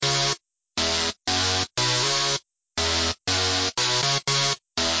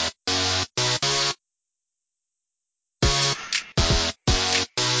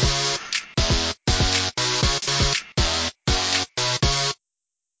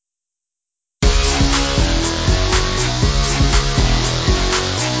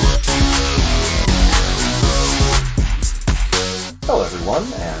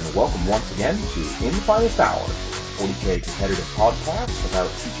once again to In the Finest Hour, 40K competitive podcast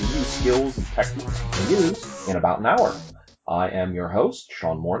about teaching you skills and techniques you can use in about an hour. I am your host,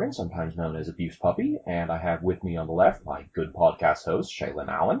 Sean Morgan, sometimes known as Abuse Puppy, and I have with me on the left my good podcast host, Shaylin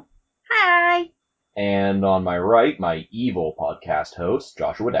Allen. Hi! And on my right, my evil podcast host,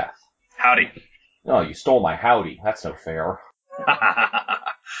 Joshua Death. Howdy. Oh, you stole my howdy. That's no fair.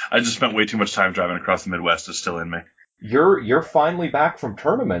 I just spent way too much time driving across the Midwest. It's still in me. You're finally back from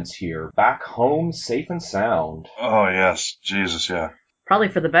tournaments here. Back home, safe and sound. Oh, yes. Jesus, yeah. Probably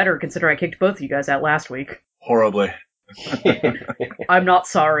for the better, considering I kicked both of you guys out last week. Horribly. I'm not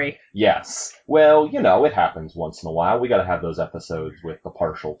sorry. Yes. Well, you know, it happens once in a while. We gotta have those episodes with the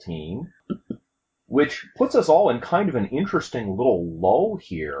partial team. Which puts us all in kind of an interesting little lull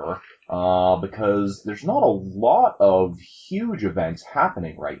here, because there's not a lot of huge events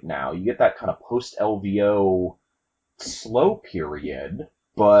happening right now. You get that kind of post-LVO slow period,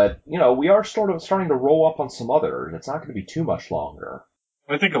 but, you know, we are sort of starting to roll up on some others. It's not going to be too much longer.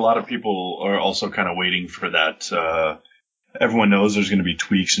 I think a lot of people are also kind of waiting for that. Everyone knows there's going to be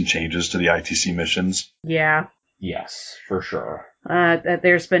tweaks and changes to the ITC missions. Yeah. Yes, for sure.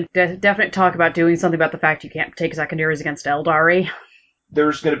 There's been definite talk about doing something about the fact you can't take secondaries against Eldari.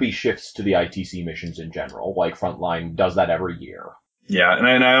 There's going to be shifts to the ITC missions in general, like Frontline does that every year. Yeah,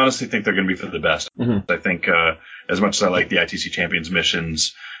 and I honestly think they're going to be for the best. Mm-hmm. I think as much as I like the ITC Champions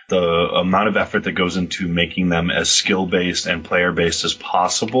missions, the amount of effort that goes into making them as skill-based and player-based as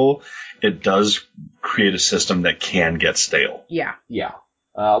possible, it does create a system that can get stale. Yeah. Yeah.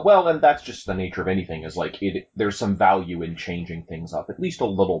 Well, and that's just the nature of anything, is like, there's some value in changing things up, at least a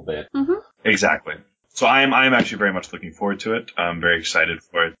little bit. Mm-hmm. Exactly. So I'm actually very much looking forward to it. I'm very excited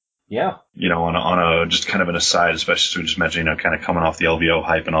for it. Yeah. You know, on a just kind of an aside, especially so just mentioning, you know, kind of coming off the LVO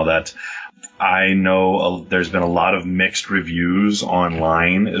hype and all that. I know there's been a lot of mixed reviews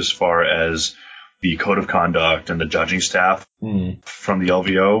online as far as the code of conduct and the judging staff from the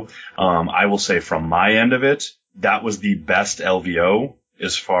LVO. I will say from my end of it, that was the best LVO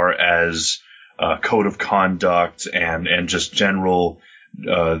as far as code of conduct and just general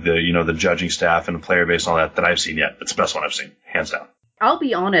the judging staff and the player base and all that I've seen yet. It's the best one I've seen, hands down. I'll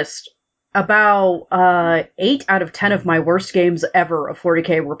be honest, about 8 out of 10 of my worst games ever of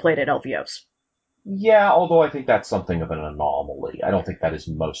 40K were played at LVOs. Yeah, although I think that's something of an anomaly. I don't think that is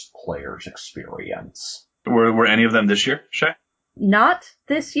most players' experience. Were any of them this year, Shay? Not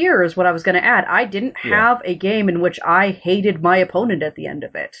this year is what I was going to add. I didn't have a game in which I hated my opponent at the end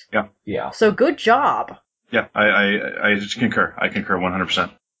of it. Yeah. So good job. Yeah, I just concur. I concur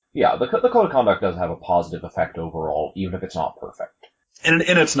 100%. Yeah, the code of conduct does have a positive effect overall, even if it's not perfect. And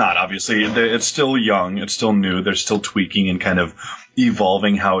it's not, obviously. It's still young. It's still new. They're still tweaking and kind of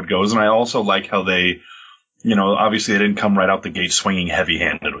evolving how it goes. And I also like how they, you know, obviously they didn't come right out the gate swinging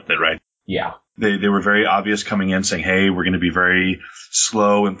heavy-handed with it, right? Yeah. They were very obvious coming in saying, hey, we're going to be very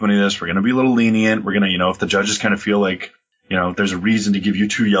slow implementing this. We're going to be a little lenient. We're going to, you know, if the judges kind of feel like, you know, there's a reason to give you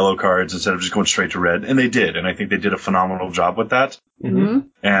 2 yellow cards instead of just going straight to red. And they did. And I think they did a phenomenal job with that. Mm-hmm.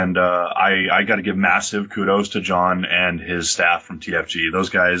 And I got to give massive kudos to John and his staff from TFG. Those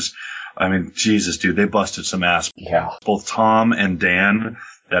guys, I mean, Jesus, dude, they busted some ass. Yeah. Both Tom and Dan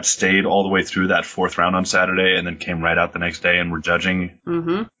that stayed all the way through that 4th round on Saturday and then came right out the next day and were judging.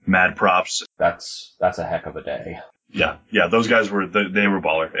 Mm-hmm. Mad props. That's a heck of a day. Yeah, those guys were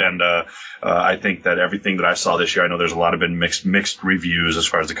baller, and I think that everything that I saw this year, I know there's a lot of been mixed reviews as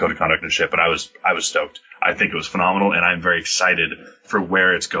far as the code of conduct and shit, but I was stoked. I think it was phenomenal, and I'm very excited for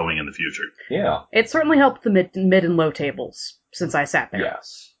where it's going in the future. Yeah, it certainly helped the mid and low tables since I sat there.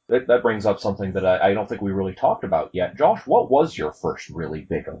 Yes, that brings up something that I don't think we really talked about yet. Josh, what was your first really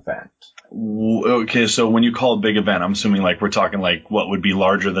big event? Okay, so when you call a big event, I'm assuming like we're talking like what would be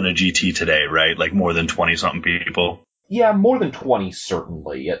larger than a GT today, right? Like more than 20-something people. Yeah, more than 20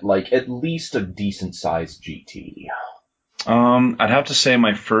 certainly. At least a decent sized GT. I'd have to say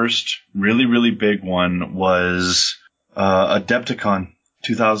my first really, really big one was Adepticon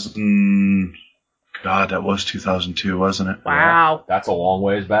 2000. God, that was 2002, wasn't it? Wow. Yeah, that's a long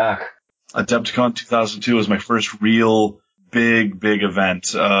ways back. Adepticon 2002 was my first real big event.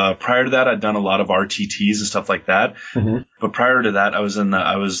 Prior to that, I'd done a lot of RTTs and stuff like that. Mm-hmm. But prior to that, I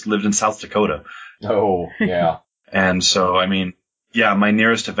lived in South Dakota. Oh, yeah. And so, I mean, yeah, my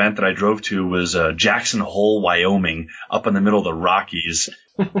nearest event that I drove to was Jackson Hole, Wyoming, up in the middle of the Rockies.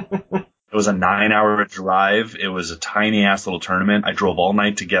 It was a 9-hour drive. It was a tiny-ass little tournament. I drove all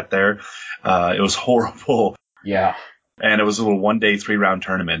night to get there. It was horrible. Yeah. And it was a little 1-day, 3-round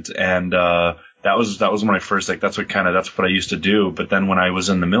tournament. And that was when I first, like, that's what I used to do. But then when I was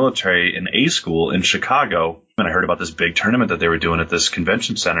in the military in A school in Chicago, and I heard about this big tournament that they were doing at this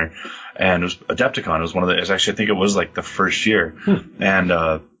convention center, and it was Adepticon. It was I think it was like the first year.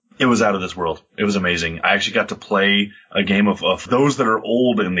 And, it was out of this world. It was amazing. I actually got to play a game of those that are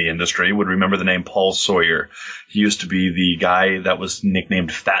old in the industry would remember the name Paul Sawyer. He used to be the guy that was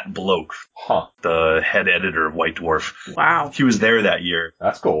nicknamed Fat Bloke, the head editor of White Dwarf. Wow. He was there that year.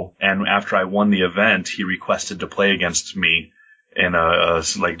 That's cool. And after I won the event, he requested to play against me in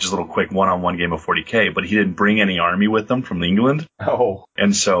just a little quick one-on-one game of 40K, but he didn't bring any army with him from England. Oh.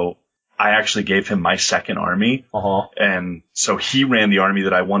 And so I actually gave him my second army. And so he ran the army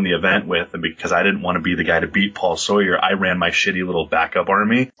that I won the event with. And because I didn't want to be the guy to beat Paul Sawyer, I ran my shitty little backup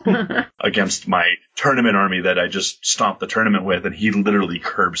army against my tournament army that I just stomped the tournament with. And he literally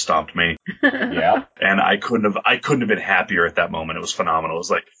curb stomped me. Yeah. And I couldn't have been happier at that moment. It was phenomenal.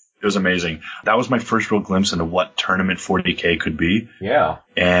 It was amazing. That was my first real glimpse into what tournament 40K could be. Yeah.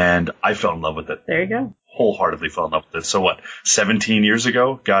 And I fell in love with it. There you go. Wholeheartedly fell in love with it. So what, 17 years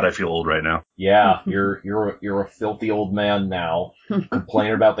ago? God, I feel old right now. Yeah, you're a filthy old man now,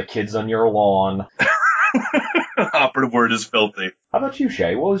 complaining about the kids on your lawn. Operative word is filthy. How about you,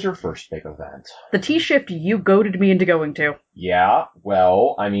 Shay? What was your first big event? The T-Shift you goaded me into going to. Yeah,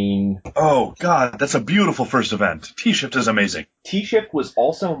 well, I mean... Oh, God, that's a beautiful first event. T-Shift is amazing. T-Shift was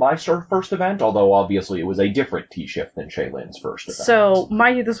also my first event, although obviously it was a different T-Shift than Shaylin's first event. So,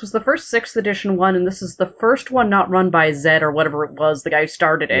 mind you, this was the first 6th edition one, and this is the first one not run by Zed or whatever it was, the guy who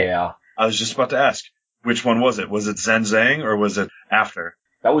started it. Yeah. I was just about to ask, which one was it? Was it Zen Zhang or was it after?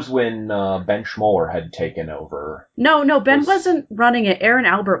 That was when Ben Schmoller had taken over. No, Ben wasn't running it. Aaron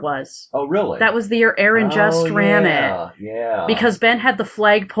Albert was. Oh, really? That was the year Aaron just ran it. Yeah. Because Ben had the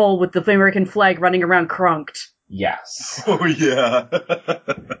flagpole with the American flag running around crunked. Yes. Oh, yeah.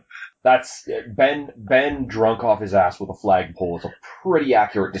 That's Ben drunk off his ass with a flagpole is a pretty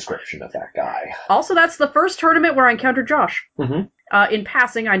accurate description of that guy. Also, that's the first tournament where I encountered Josh. Mm-hmm. In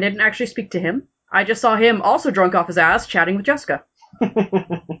passing, I didn't actually speak to him. I just saw him also drunk off his ass chatting with Jessica.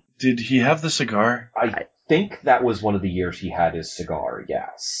 Did he have the cigar? I think that was one of the years he had his cigar,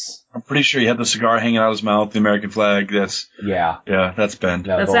 yes. I'm pretty sure he had the cigar hanging out of his mouth, the American flag. Yeah, that's Ben.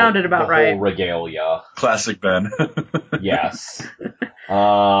 That sounded about right. The whole regalia. Classic Ben. Yes.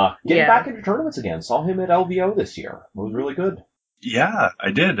 Getting back into tournaments again. Saw him at LVO this year. It was really good. Yeah,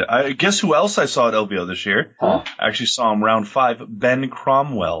 I did. I guess who else I saw at LVO this year? Huh? I actually saw him round 5, Ben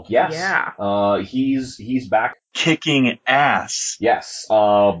Cromwell. Yes. Yeah. He's back. Kicking ass. Yes.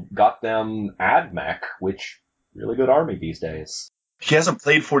 Got them AdMech, which really good army these days. He hasn't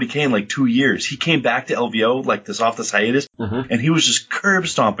played 40K in like 2 years. He came back to LVO like this off this hiatus, and he was just curb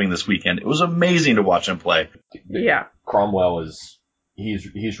stomping this weekend. It was amazing to watch him play. Yeah. Cromwell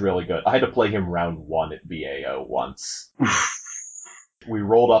he's really good. I had to play him round 1 at BAO once. We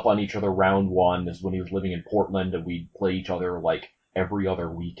rolled up on each other round 1 is when he was living in Portland, and we'd play each other like every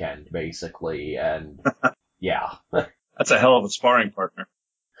other weekend, basically, and yeah. That's a hell of a sparring partner.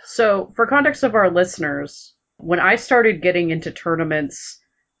 So, for context of our listeners, when I started getting into tournaments,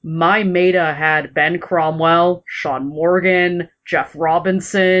 my meta had Ben Cromwell, Sean Morgan, Jeff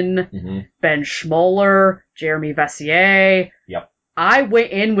Robinson, Ben Schmoller, Jeremy Vessier. Yep. I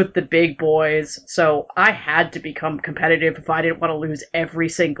went in with the big boys, so I had to become competitive if I didn't want to lose every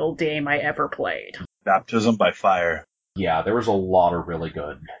single game I ever played. Baptism by fire. Yeah, there was a lot of really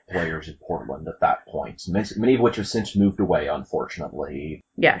good players in Portland at that point, many of which have since moved away, unfortunately.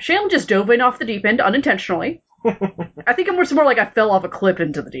 Yeah, Shayla just dove in off the deep end unintentionally. I think it was more like I fell off a cliff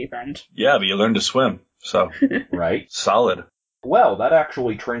into the deep end. Yeah, but you learned to swim, so. Right. Solid. Well, that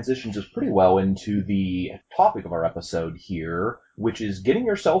actually transitions us pretty well into the topic of our episode here, which is getting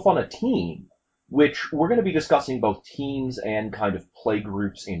yourself on a team, which we're going to be discussing both teams and kind of play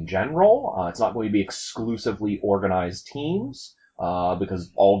groups in general. It's not going to be exclusively organized teams,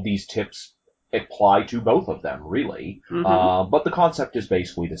 because all of these tips apply to both of them, really. But the concept is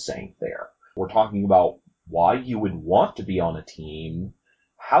basically the same there. We're talking about why you would want to be on a team,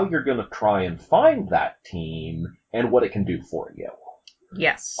 how you're going to try and find that team, and what it can do for you.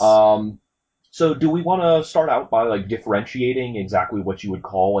 Yes. So do we want to start out by like differentiating exactly what you would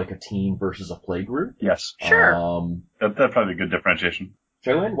call like a team versus a play group? Yes. Sure. That'd probably be a good differentiation.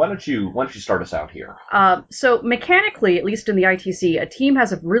 Shaylin, why don't you start us out here? So mechanically, at least in the ITC, a team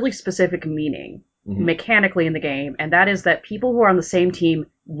has a really specific meaning mechanically in the game, and that is that people who are on the same team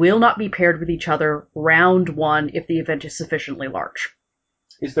will not be paired with each other round 1 if the event is sufficiently large.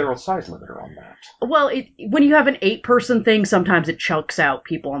 Is there a size limiter on that? Well, when you have an 8-person thing, sometimes it chunks out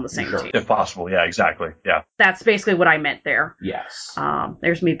people on the same Sure. team. If possible, yeah, exactly, yeah. That's basically what I meant there. Yes.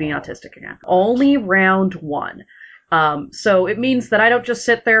 There's me being autistic again. Only round 1. So it means that I don't just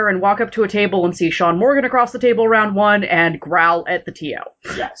sit there and walk up to a table and see Sean Morgan across the table round 1 and growl at the TO.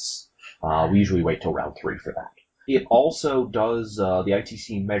 Yes. We usually wait till round 3 for that. It also does, the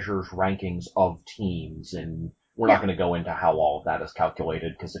ITC measures rankings of teams, and we're not going to go into how all of that is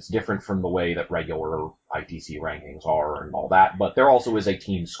calculated because it's different from the way that regular ITC rankings are and all that, but there also is a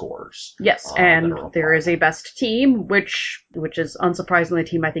team scores. Yes, and there is a best team, which is unsurprisingly a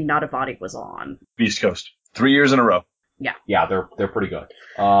team I think Nadavati was on. Beast Coast. 3 years in a row. Yeah. Yeah, they're pretty good.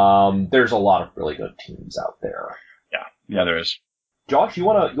 There's a lot of really good teams out there. Yeah, there is. Josh, you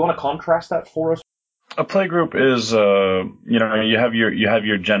wanna contrast that for us? A playgroup is, you have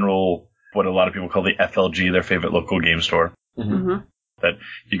your general, what a lot of people call the FLG, their favorite local game store. Mm-hmm. That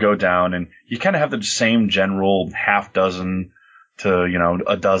you go down and you kind of have the same general half dozen to,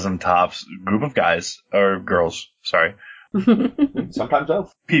 a dozen tops group of guys, or girls, sorry. Sometimes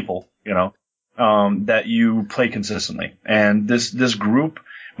both. People, that you play consistently. And this group,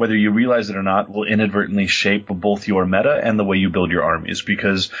 whether you realize it or not, will inadvertently shape both your meta and the way you build your armies,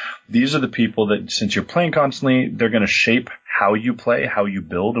 because these are the people that, since you're playing constantly, they're going to shape how you play, how you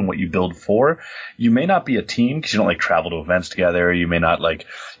build, and what you build for. You may not be a team because you don't travel to events together. You may not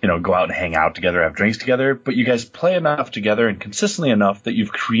go out and hang out together, have drinks together, but you guys play enough together and consistently enough that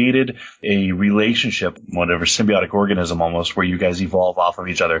you've created a relationship, whatever, symbiotic organism almost, where you guys evolve off of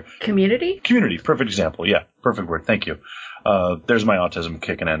each other. Community, perfect example. Yeah, perfect word. Thank you. There's my autism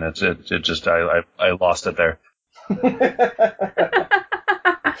kicking in. It just, I lost it there.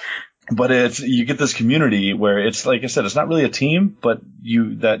 But you get this community where it's, like I said, it's not really a team, but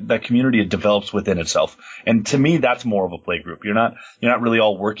that community, it develops within itself. And to me, that's more of a play group. You're not really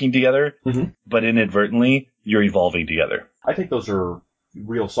all working together, but inadvertently you're evolving together. I think those are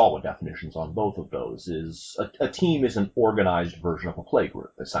real solid definitions on both of those. Is a team is an organized version of a play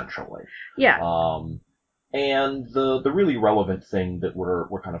group, essentially. Yeah. And the really relevant thing that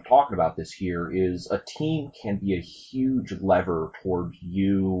we're kind of talking about this here is a team can be a huge lever toward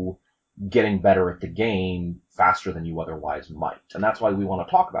you getting better at the game faster than you otherwise might. And that's why we want to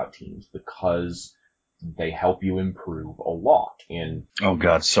talk about teams, because they help you improve a lot in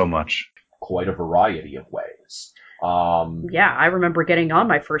so much. Quite a variety of ways. Yeah, I remember getting on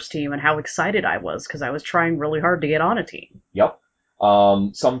my first team and how excited I was because I was trying really hard to get on a team. Yep.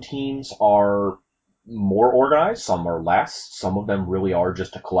 Some teams are more organized, some are less. Some of them really are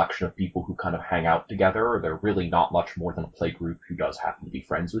just a collection of people who kind of hang out together. They're really not much more than a play group who does happen to be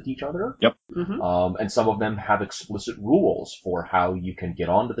friends with each other. Yep. Mm-hmm. And some of them have explicit rules for how you can get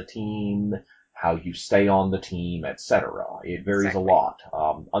onto the team, how you stay on the team, etc. It varies a lot.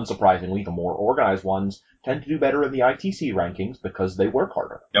 Unsurprisingly, the more organized ones tend to do better in the ITC rankings because they work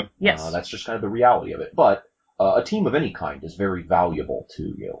harder. Yep. Yes. That's just kind of the reality of it. But a team of any kind is very valuable to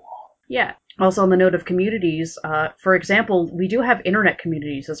you. Yeah. Also, on the note of communities, for example, we do have internet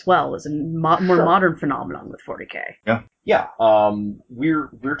communities as well as a more modern phenomenon with 40K. Yeah. Yeah.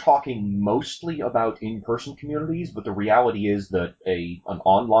 We're talking mostly about in-person communities, but the reality is that an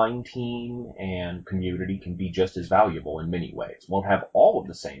online team and community can be just as valuable in many ways. Won't have all of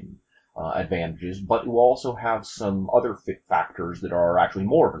the same advantages, but it will also have some other factors that are actually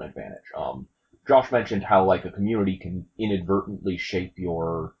more of an advantage. Josh mentioned how a community can inadvertently shape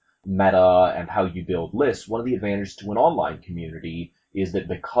your meta and how you build lists. One of the advantages to an online community is that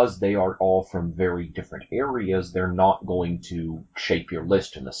because they are all from very different areas, they're not going to shape your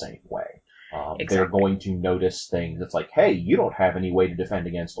list in the same way. Exactly. They're going to notice things. It's like, hey, you don't have any way to defend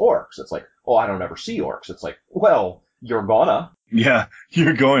against orcs. It's like, oh, I don't ever see orcs. It's like, well, you're gonna. Yeah,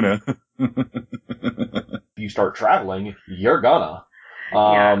 you're going to. If you start traveling, you're gonna.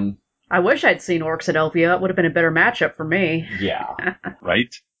 Yeah. I wish I'd seen orcs at Elvia. It would have been a better matchup for me. Yeah.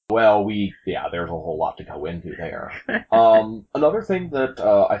 Right? Well, there's a whole lot to go into there. Another thing that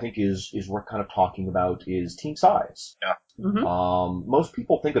I think is worth kind of talking about is team size. Yeah. Mm-hmm. Most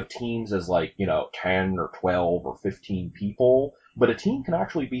people think of teams as 10 or 12 or 15 people, but a team can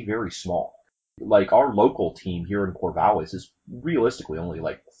actually be very small. Our local team here in Corvallis is realistically only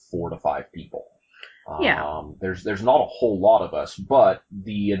 4 to 5 people. Yeah. There's not a whole lot of us, but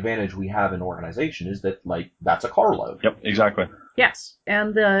the advantage we have in organization is that that's a carload. Yep, exactly. Yes,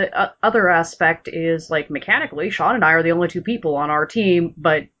 and the other aspect is mechanically, Sean and I are the only 2 people on our team,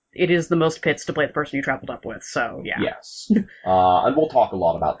 but it is the most pits to play the person you traveled up with, so yeah. Yes. And we'll talk a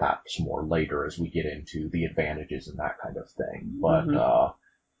lot about that some more later as we get into the advantages and that kind of thing. But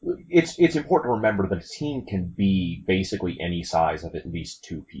it's important to remember that a team can be basically any size of at least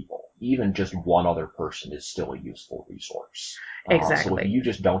 2 people. Even just one other person is still a useful resource. So Exactly. if you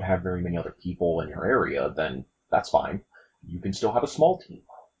just don't have very many other people in your area, then that's fine. You can still have a small team.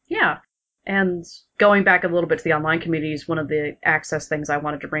 Yeah. And going back a little bit to the online communities, one of the access things I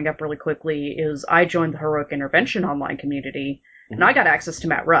wanted to bring up really quickly is I joined the Heroic Intervention online community, and I got access to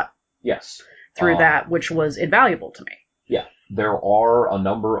Matt Rutt Yes. through that, which was invaluable to me. Yeah. There are a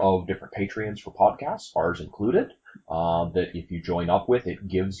number of different Patreons for podcasts, ours included, that if you join up with, it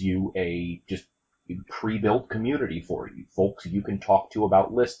gives you a just pre-built community for you, folks you can talk to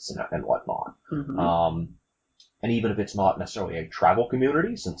about lists and whatnot. Mm-hmm. And even if it's not necessarily a travel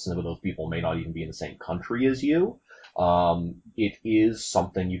community, since some of those people may not even be in the same country as you, it is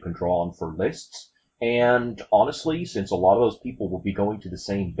something you can draw on for lists. And honestly, since a lot of those people will be going to the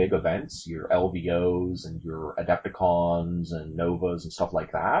same big events, your LVOs and your Adepticons and Novas and stuff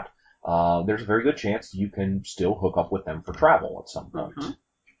like that, there's a very good chance you can still hook up with them for travel at some point. Mm-hmm.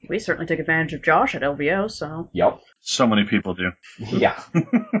 We certainly took advantage of Josh at LVO, so. Yep. So many people do. Yeah.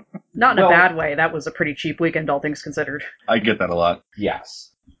 Not in a bad way. That was a pretty cheap weekend, all things considered. I get that a lot.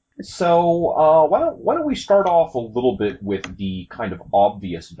 Yes. So, why don't we start off a little bit with the kind of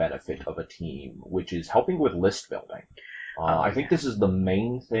obvious benefit of a team, which is helping with list building. I think this is the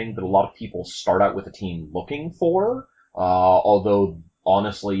main thing that a lot of people start out with a team looking for, although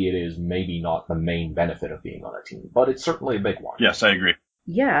honestly it is maybe not the main benefit of being on a team, but it's certainly a big one. Yes, I agree.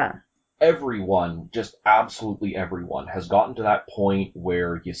 Yeah. Everyone, just absolutely everyone, has gotten to that point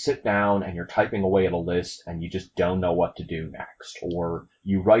where you sit down and you're typing away at a list and you just don't know what to do next. Or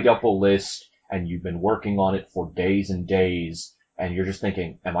you write up a list and you've been working on it for days and days and you're just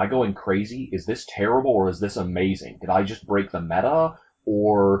thinking, am I going crazy? Is this terrible or is this amazing? Did I just break the meta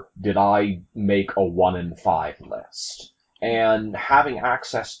or did I make a 1 in 5 list? And having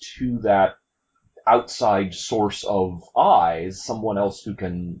access to that outside source of eyes, someone else who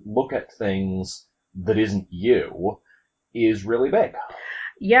can look at things that isn't you, is really big.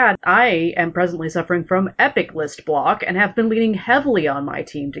 Yeah, I am presently suffering from epic list block and have been leaning heavily on my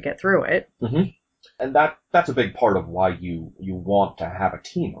team to get through it. Mm-hmm. And that's a big part of why you want to have a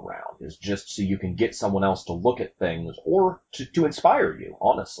team around, is just so you can get someone else to look at things or to inspire you,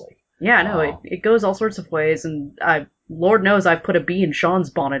 honestly. Yeah, no, it goes all sorts of ways, and Lord knows I've put a bee in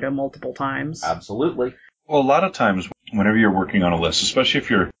Sean's bonnet multiple times. Absolutely. Well, a lot of times whenever you're working on a list, especially if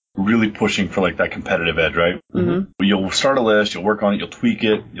you're really pushing for like that competitive edge, right? Mm-hmm. You'll start a list, you'll work on it, you'll tweak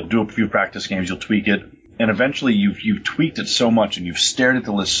it, you'll do a few practice games, you'll tweak it, and eventually you've tweaked it so much and you've stared at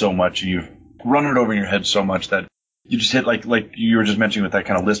the list so much and you've run it over in your head so much that you just hit like you were just mentioning with that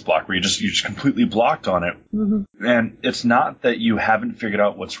kind of list block where you're just completely blocked on it. Mm-hmm. And it's not that you haven't figured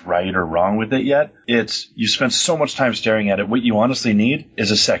out what's right or wrong with it yet. It's you spent so much time staring at it. What you honestly need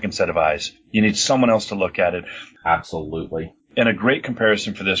is a second set of eyes. You need someone else to look at it. Absolutely. And a great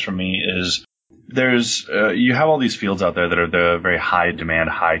comparison for this for me is there's you have all these fields out there that are the very high demand,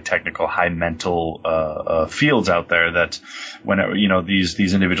 high technical, high mental fields out there that whenever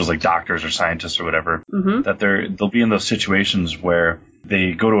these individuals like doctors or scientists or whatever, Mm-hmm. that they'll be in those situations where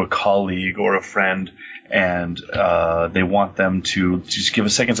they go to a colleague or a friend and they want them to just give a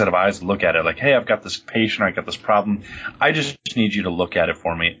second set of eyes and look at it like, hey, I've got this patient, I've got this problem. I just need you to look at it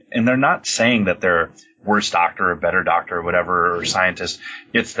for me. And they're not saying that they're worse doctor or better doctor or whatever or scientist.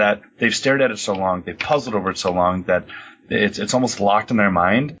 It's that they've stared at it so long, they've puzzled over it so long that it's almost locked in their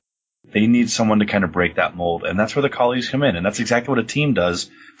mind. They need someone to kind of break that mold. And that's where the colleagues come in. And that's exactly what a team does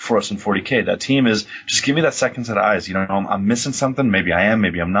for us in 40K. That team is just give me that second set of eyes. I'm missing something. Maybe I am.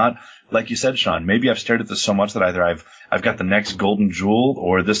 Maybe I'm not. Like you said, Sean, maybe I've stared at this so much that either I've got the next golden jewel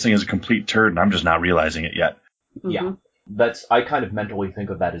or this thing is a complete turd and I'm just not realizing it yet. Yeah. I kind of mentally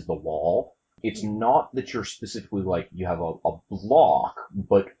think of that as the wall. It's not that you're specifically like you have a block,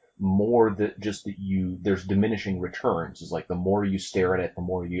 but more that just that there's diminishing returns. Is like the more you stare at it, the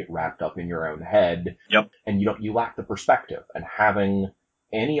more you get wrapped up in your own head. Yep. And you lack the perspective. And having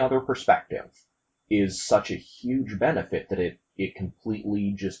any other perspective is such a huge benefit that it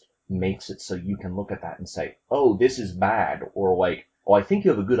completely just makes it so you can look at that and say, oh, this is bad, or like, oh, I think you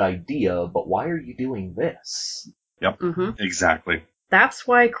have a good idea, but why are you doing this? Yep. Mm-hmm. Exactly. That's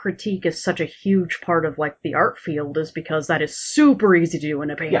why critique is such a huge part of like the art field, is because that is super easy to do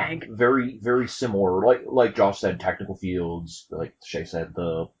in a painting. Yeah, very, very similar. Like Josh said, technical fields, like Shay said,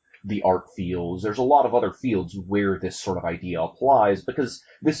 the art fields. There's a lot of other fields where this sort of idea applies, because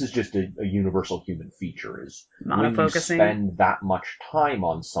this is just a universal human feature, is when you spend that much time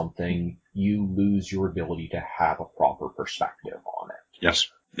on something, you lose your ability to have a proper perspective on it. Yes,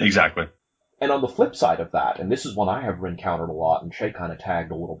 exactly. And on the flip side of that, and this is one I have encountered a lot, and Shay kind of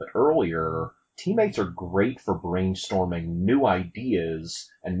tagged a little bit earlier, teammates are great for brainstorming new ideas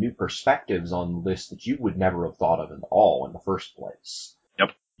and new perspectives on lists that you would never have thought of at all in the first place. Yep.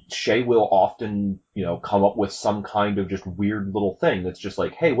 Shay will often, come up with some kind of just weird little thing that's just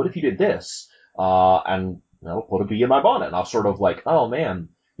like, hey, what if you did this? And put a bee in my bonnet. And I'll sort of like, oh man,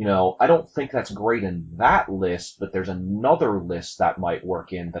 I don't think that's great in that list, but there's another list that might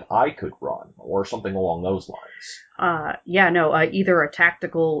work in that I could run, or something along those lines. Either a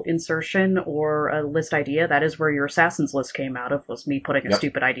tactical insertion or a list idea. That is where your Assassin's list came out of, was me putting a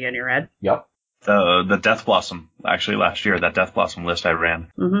stupid idea in your head. Yep. The Death Blossom, actually last year, that Death Blossom list I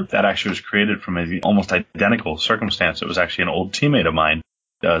ran, that actually was created from an almost identical circumstance. It was actually an old teammate of mine,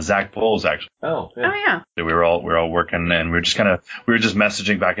 Zach Bowles, actually. Oh yeah. We were all working, and we were just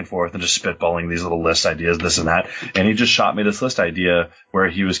messaging back and forth and just spitballing these little list ideas, this and that. And he just shot me this list idea where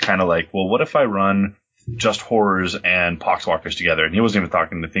he was kind of like, well, what if I run just horrors and poxwalkers together? And he wasn't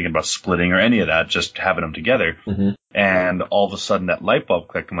even thinking about splitting or any of that, just having them together. Mm-hmm. And all of a sudden that light bulb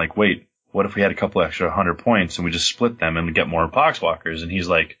clicked. I'm like, wait, what if we had a couple extra 100 points and we just split them and get more poxwalkers? And he's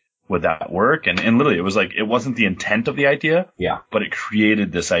like, would that work? And literally it was like, it wasn't the intent of the idea. Yeah. But it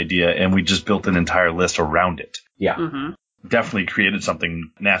created this idea, and we just built an entire list around it. Yeah. Mm-hmm. Definitely created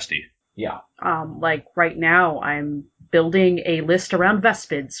something nasty. Yeah. Like right now I'm building a list around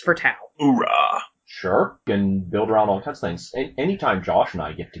Vespids for Tau. Hoorah. Sure. You can build around all kinds of things. Anytime Josh and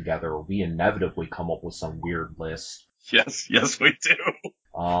I get together, we inevitably come up with some weird list. Yes, we do.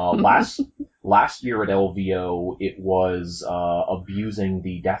 Last year at LVO, it was abusing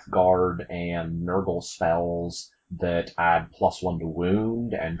the Death Guard and Nurgle spells that add +1 to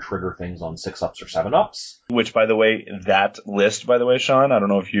wound and trigger things on 6-ups or 7-ups. Which, by the way, that list, Sean, I don't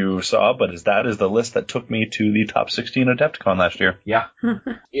know if you saw, but that is the list that took me to the top 16 Adepticon last year. Yeah.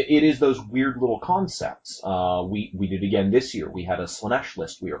 It is those weird little concepts. We did again this year. We had a Slaanesh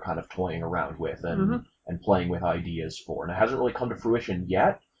list we were kind of toying around with and playing with ideas for. And it hasn't really come to fruition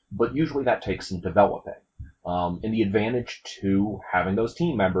yet, but usually that takes some developing. And the advantage to having those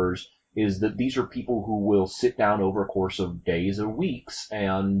team members is that these are people who will sit down over a course of days or weeks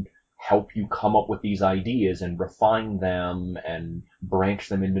and help you come up with these ideas and refine them and branch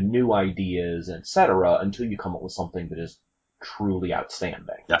them into new ideas, etc., until you come up with something that is truly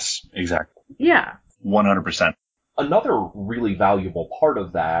outstanding. Yes, exactly. Yeah. 100%. Another really valuable part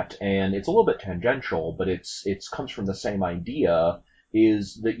of that, and it's a little bit tangential, but it's comes from the same idea,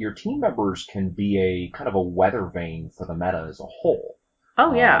 is that your team members can be a kind of a weather vane for the meta as a whole.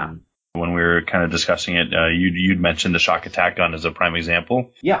 Oh, yeah. When we were kind of discussing it, you'd mentioned the shock attack gun as a prime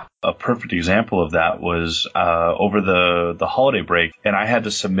example. Yeah. A perfect example of that was over the holiday break, and I had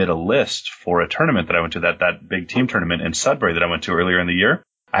to submit a list for a tournament that I went to, that big team tournament in Sudbury that I went to earlier in the year.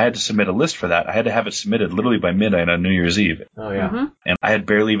 I had to submit a list for that. I had to have it submitted literally by midnight on New Year's Eve. Oh, yeah. Mm-hmm. And I had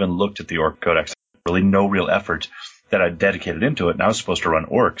barely even looked at the Orc Codex. Really no real effort that I dedicated into it, and I was supposed to run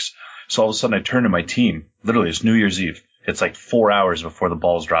Orcs. So all of a sudden I turned to my team. Literally, it's New Year's Eve. It's like 4 hours before the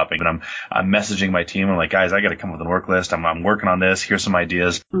ball's dropping, and I'm messaging my team. I'm like, guys, I got to come up with an orc list. I'm working on this. Here's some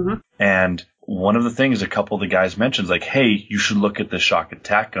ideas. Mm-hmm. And one of the things a couple of the guys mentioned is like, hey, you should look at the shock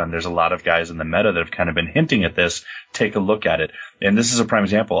attack gun. There's a lot of guys in the meta that have kind of been hinting at this. Take a look at it. And this is a prime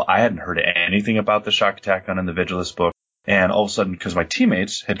example. I hadn't heard anything about the shock attack gun in the Vigilus book. And all of a sudden, because my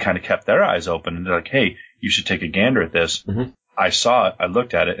teammates had kind of kept their eyes open, and they're like, hey, you should take a gander at this. Mm-hmm. I saw it. I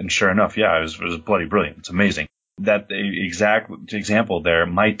looked at it, and sure enough, yeah, it was bloody brilliant. It's amazing. That exact example there,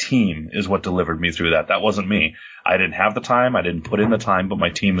 my team is what delivered me through that. That wasn't me. I didn't have the time. I didn't put in the time, but my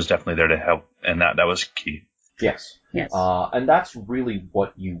team was definitely there to help, and that was key. Yes. Yes. And that's really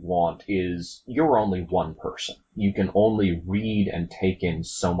what you want, is you're only one person. You can only read and take in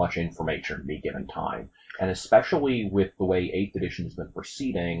so much information at any given time. And especially with the way 8th edition has been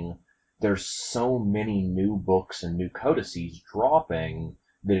proceeding, there's so many new books and new codices dropping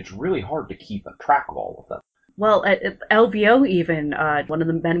that it's really hard to keep a track of all of them. Well, at LVO even, one of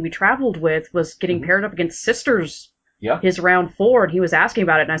the men we traveled with was getting paired up against Sisters. Yeah. His round 4, and he was asking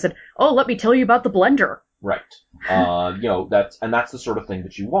about it, and I said, oh, let me tell you about the blender. Right. That's the sort of thing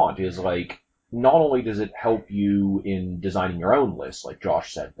that you want, is like, not only does it help you in designing your own list, like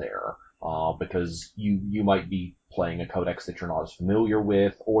Josh said there, because you might be playing a codex that you're not as familiar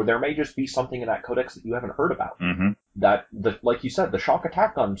with, or there may just be something in that codex that you haven't heard about. Mm-hmm. Like you said, the shock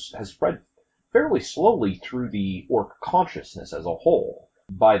attack gun has spread fairly slowly through the orc consciousness as a whole.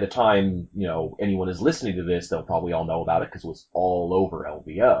 By the time, anyone is listening to this, they'll probably all know about it because it was all over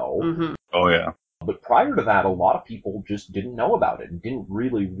LVO. Mm-hmm. Oh, yeah. But prior to that, a lot of people just didn't know about it and didn't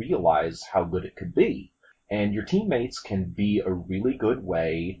really realize how good it could be. And your teammates can be a really good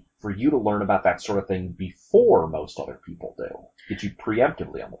way for you to learn about that sort of thing before most other people do. Get you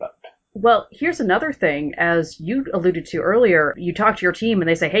preemptively on the boat. Well, here's another thing. As you alluded to earlier, you talk to your team and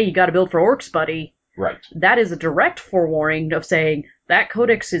they say, hey, you got to build for orcs, buddy. Right. That is a direct forewarning of saying, that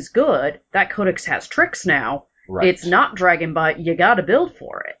codex is good, that codex has tricks now. Right. It's not Dragonbite, you got to build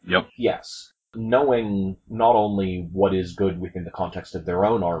for it. Yep. Yes. Knowing not only what is good within the context of their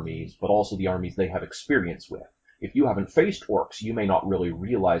own armies, but also the armies they have experience with. If you haven't faced orcs, you may not really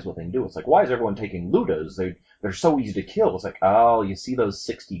realize what they can do. It's like, why is everyone taking Ludas? They're so easy to kill. It's like, oh, you see those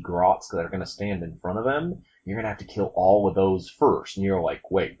 60 grots that are going to stand in front of them? You're going to have to kill all of those first. And you're like,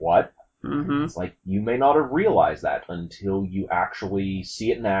 wait, what? Mm-hmm. It's like, you may not have realized that until you actually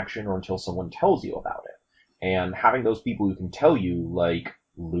see it in action or until someone tells you about it. And having those people who can tell you, like,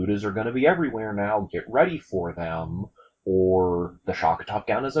 Ludas are going to be everywhere now, get ready for them, or the Shakatok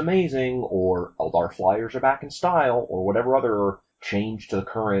gown is amazing, or Eldar flyers are back in style, or whatever other change to the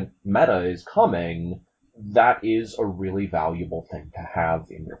current meta is coming, that is a really valuable thing to have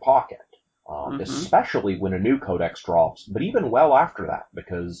in your pocket. Especially when a new codex drops, but even well after that,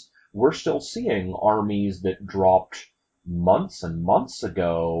 because we're still seeing armies that dropped months and months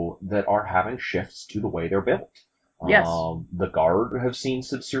ago that are having shifts to the way they're built. Yes. The Guard have seen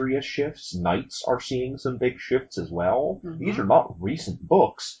some serious shifts. Knights are seeing some big shifts as well. Mm-hmm. These are not recent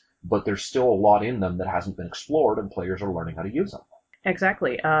books, but there's still a lot in them that hasn't been explored, and players are learning how to use them.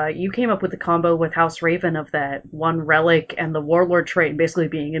 Exactly. You came up with the combo with House Raven of that one relic and the Warlord trait basically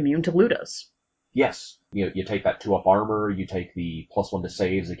being immune to Ludas. Yes. You take that 2-up armor, you take the +1 to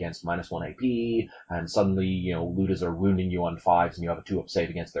saves against -1 AP, and suddenly, Ludas are wounding you on 5s and you have a 2-up save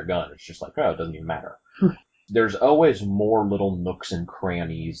against their gun. It's just like, oh, it doesn't even matter. There's always more little nooks and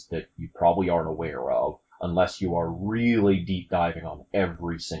crannies that you probably aren't aware of, unless you are really deep diving on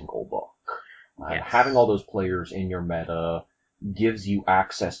every single book. And Yes. having all those players in your meta gives you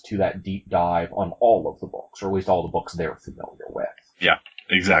access to that deep dive on all of the books, or at least all the books they're familiar with. Yeah,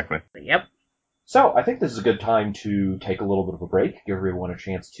 exactly. Yep. So, I think this is a good time to take a little bit of a break, give everyone a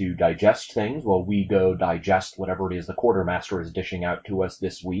chance to digest things while we go digest whatever it is the Quartermaster is dishing out to us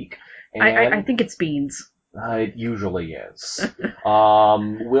this week. And I think it's beans. It usually is.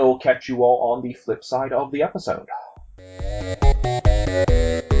 We'll catch you all on the flip side of the episode.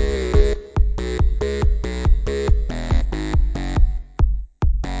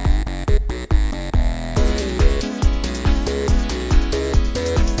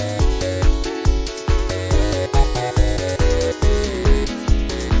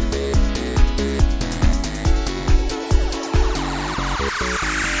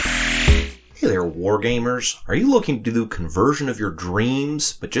 Hey there, Wargamers. Are you looking to do conversion of your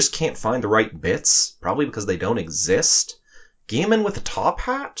dreams, but just can't find the right bits? Probably because they don't exist? Gammon with a top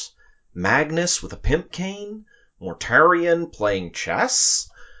hat? Magnus with a pimp cane? Mortarion playing chess?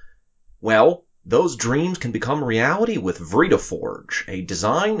 Well, those dreams can become reality with Vritaforge, a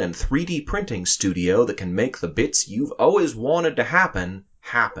design and 3D printing studio that can make the bits you've always wanted to happen,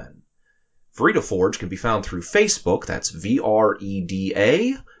 happen. Vritaforge can be found through Facebook, that's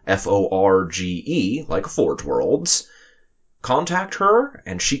VREDAFORGE, like Forge Worlds. Contact her,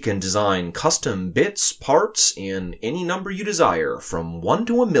 and she can design custom bits, parts, in any number you desire, from 1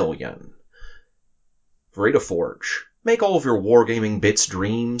 to 1,000,000. Vritaforge. Make all of your wargaming bits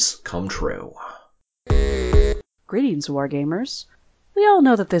dreams come true. Greetings, Wargamers. We all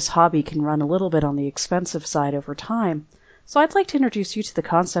know that this hobby can run a little bit on the expensive side over time, so I'd like to introduce you to the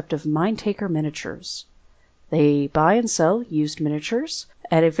concept of Mindtaker Miniatures. They buy and sell used miniatures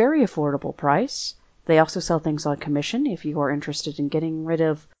at a very affordable price. They also sell things on commission if you are interested in getting rid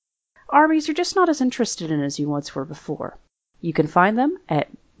of armies you're just not as interested in as you once were before. You can find them at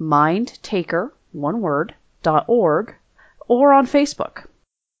mindtaker.org or on Facebook.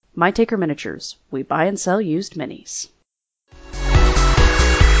 Mindtaker Miniatures. We buy and sell used minis.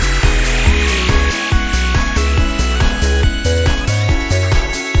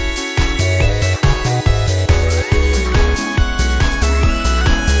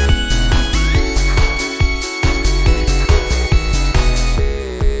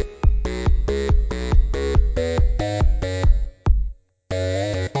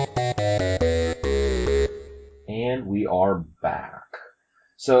 And we are back.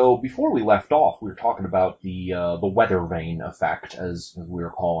 So before we left off, we were talking about the weather vane effect, as we were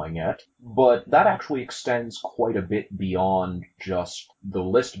calling it, but that actually extends quite a bit beyond just the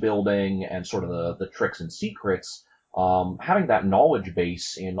list building and sort of the tricks and secrets. Having that knowledge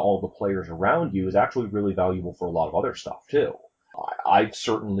base in all the players around you is actually really valuable for a lot of other stuff too. I've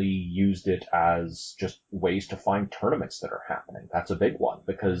certainly used it as just ways to find tournaments that are happening. That's a big one,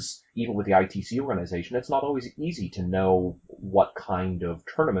 because even with the ITC organization, it's not always easy to know what kind of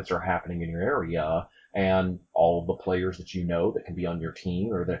tournaments are happening in your area, and all of the players that you know that can be on your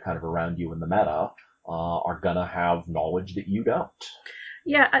team or that are kind of around you in the meta are gonna have knowledge that you don't.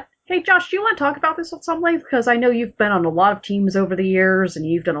 Yeah. Hey, Josh, do you want to talk about this at some length? Because I know you've been on a lot of teams over the years, and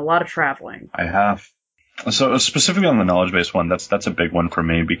you've done a lot of traveling. I have. So specifically on the knowledge base one, that's a big one for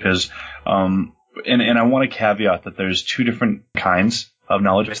me because, and I want to caveat that there's two different kinds of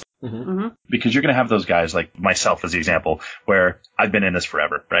knowledge base. Mm-hmm. Because you're going to have those guys like myself as the example, where I've been in this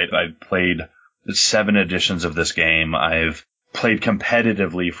forever, right? I've played 7 editions of this game. I've played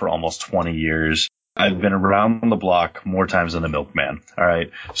competitively for almost 20 years. I've been around the block more times than the milkman. All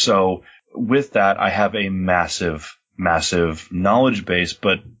right. So with that, I have a massive, massive knowledge base,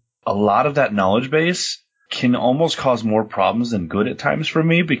 but a lot of that knowledge base can almost cause more problems than good at times for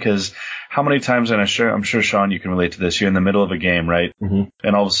me, because how many times, and I'm sure, Sean, you can relate to this, you're in the middle of a game, right? Mm-hmm.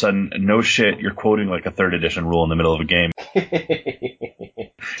 And all of a sudden, no shit, you're quoting like a 3rd edition rule in the middle of a game.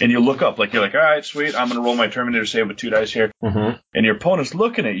 And you look up, like, you're like, all right, sweet, I'm going to roll my Terminator save with 2 dice here. Mm-hmm. And your opponent's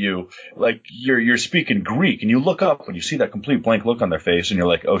looking at you like you're speaking Greek. And you look up and you see that complete blank look on their face. And you're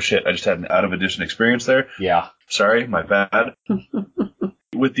like, oh shit, I just had an out of edition experience there. Yeah. Sorry, my bad.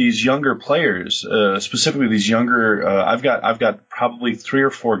 With these younger players, specifically these younger, I've got probably 3 or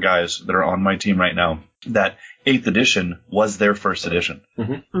 4 guys that are on my team right now that 8th edition was their first edition.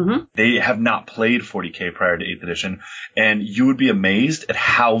 Mm-hmm. Mm-hmm. They have not played 40K prior to 8th edition, and you would be amazed at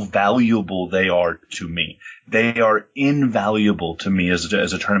how valuable they are to me. They are invaluable to me as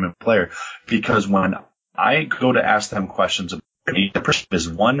a tournament player, because when I go to ask them questions about is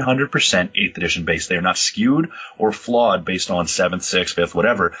 100% 8th edition based. They are not skewed or flawed based on 7th, 6th, 5th,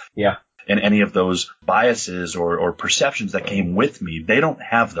 whatever. Yeah. And any of those biases or perceptions that came with me, they don't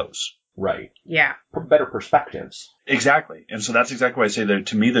have those. Right. Yeah. Better perspectives. Exactly. And so that's exactly why I say that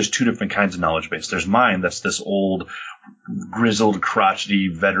to me, there's 2 different kinds of knowledge base. There's mine, that's this old, grizzled, crotchety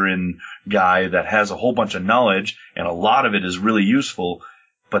veteran guy that has a whole bunch of knowledge, and a lot of it is really useful.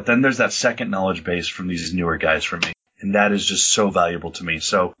 But then there's that second knowledge base from these newer guys for me. And that is just so valuable to me.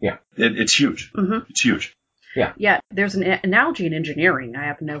 So yeah, it's huge. Mm-hmm. It's huge. Yeah. Yeah. There's an analogy in engineering I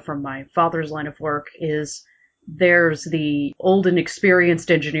happen to know from my father's line of work is there's the old and experienced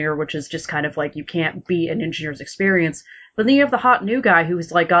engineer, which is just kind of like you can't beat an engineer's experience. But then you have the hot new guy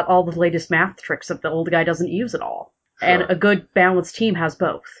who's like got all the latest math tricks that the old guy doesn't use at all. Sure. And a good balanced team has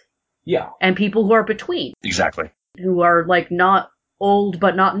both. Yeah. And people who are between. Exactly. Who are like not old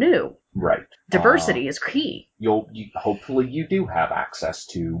but not new. Right. Diversity is key. Hopefully you do have access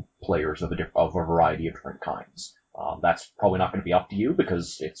to players of a variety of different kinds. That's probably not going to be up to you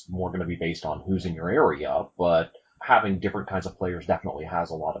because it's more going to be based on who's in your area, but having different kinds of players definitely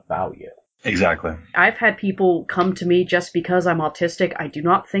has a lot of value. Exactly. I've had people come to me just because I'm autistic. I do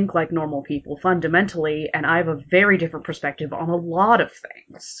not think like normal people fundamentally, and I have a very different perspective on a lot of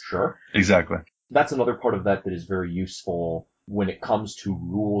things. Sure. Exactly. That's another part of that is very useful when it comes to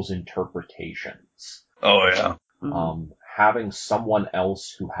rules interpretations. Oh, yeah. Mm-hmm. Having someone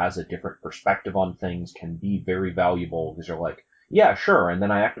else who has a different perspective on things can be very valuable because you're like, yeah, sure, and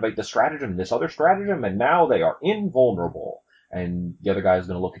then I activate this stratagem, this other stratagem, and now they are invulnerable. And the other guy is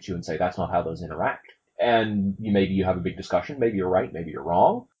going to look at you and say, that's not how those interact. And maybe you have a big discussion, maybe you're right, maybe you're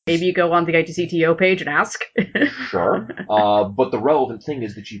wrong. Maybe you go on the ITCTO page and ask. Sure. But the relevant thing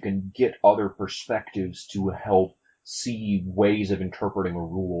is that you can get other perspectives to help see ways of interpreting a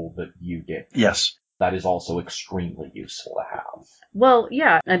rule that you did. Yes. That is also extremely useful to have. Well,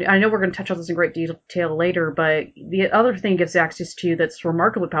 yeah, and I know we're going to touch on this in great detail later, but the other thing it gives access to that's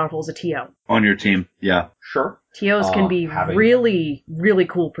remarkably powerful is a TO. On your team, yeah. Sure. TOs can be really, really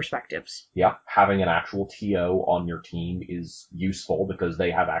cool perspectives. Yeah, having an actual TO on your team is useful because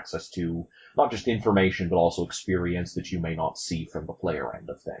they have access to not just information, but also experience that you may not see from the player end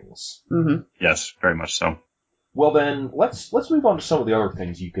of things. Mm-hmm. Yes, very much so. Well then, let's move on to some of the other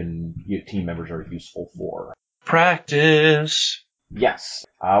things team members are useful for. Practice. Yes,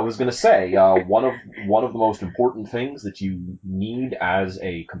 I was going to say one of the most important things that you need as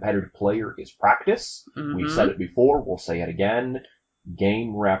a competitive player is practice. Mm-hmm. We've said it before, we'll say it again.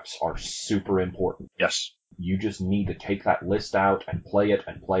 Game reps are super important. Yes. You just need to take that list out and play it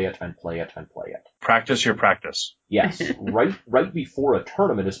and play it and play it and play it. Practice your practice. Yes, right before a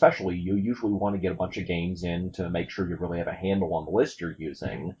tournament especially, you usually want to get a bunch of games in to make sure you really have a handle on the list you're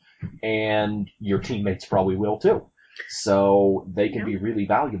using, and your teammates probably will too. So they can be really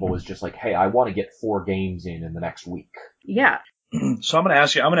valuable as just like, hey, I want to get 4 games in the next week. Yeah. So I'm going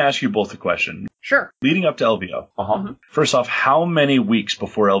to ask you both a question. Sure. Leading up to LVO, Uh-huh. first off, how many weeks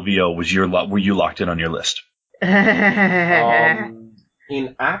before LVO were you locked in on your list? In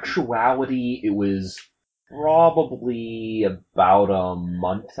actuality, it was probably about a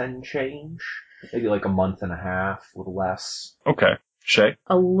month and change. Maybe like a month and a half, a little less. Okay. Shay?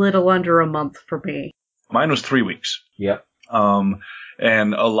 A little under a month for me. Mine was 3 weeks. Yep.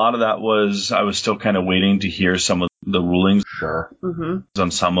 And a lot of that was I was still kind of waiting to hear some of the rulings Sure. Mm-hmm.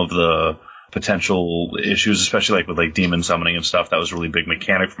 on some of the potential issues, especially like with like demon summoning and stuff. That was a really big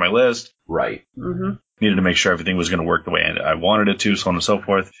mechanic for my list. Right. Mm-hmm. Needed to make sure everything was going to work the way I wanted it to, so on and so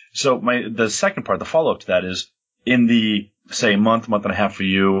forth. So the second part, the follow-up to that is in the, say, month and a half for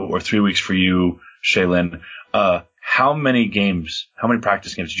you or 3 weeks for you, Shaylin, how many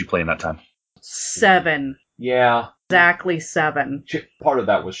practice games did you play in that time? 7. Yeah. Exactly 7. Part of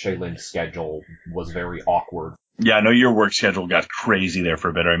that was Shaylin's schedule was very awkward. Yeah, I know your work schedule got crazy there for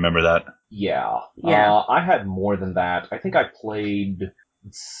a bit. I remember that. Yeah. Yeah. I had more than that. I think I played,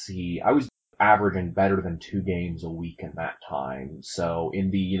 I was averaging better than 2 games a week in that time. So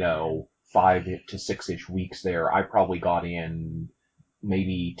in the, 5 to 6-ish weeks there, I probably got in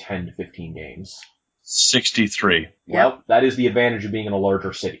maybe 10 to 15 games. 63. Well, that is the advantage of being in a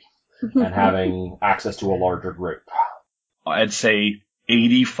larger city and having access to a larger group. I'd say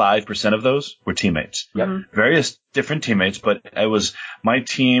 85% of those were teammates. Yep. Various different teammates, but it was my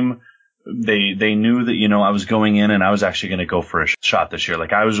team. They knew that, I was going in and I was actually going to go for a shot this year.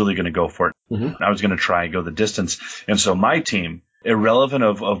 Like I was really going to go for it. Mm-hmm. I was going to try and go the distance. And so my team, irrelevant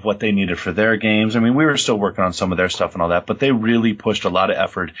of what they needed for their games. I mean, we were still working on some of their stuff and all that, but they really pushed a lot of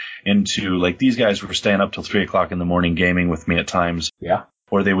effort into, like, these guys were staying up till 3 o'clock in the morning gaming with me at times. Yeah.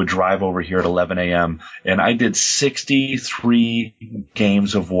 Or they would drive over here at 11 a.m. And I did 63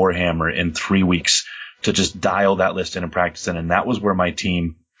 games of Warhammer in 3 weeks to just dial that list in and practice in. And that was where my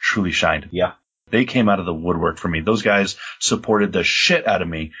team truly shined. Yeah. They came out of the woodwork for me. Those guys supported the shit out of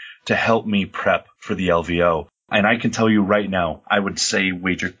me to help me prep for the LVO. And I can tell you right now, I would say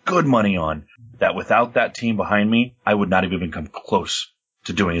wager good money on that without that team behind me, I would not have even come close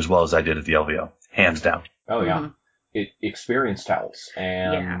to doing as well as I did at the LVO. Hands down. Oh, yeah. Mm-hmm. Experience tells.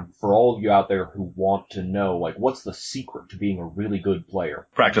 And Yeah. for all of you out there who want to know, like, what's the secret to being a really good player?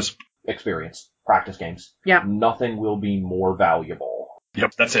 Practice. Experience. Practice games. Yeah. Nothing will be more valuable.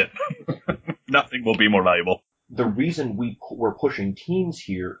 Yep, that's it. Nothing will be more valuable. The reason we're pushing teams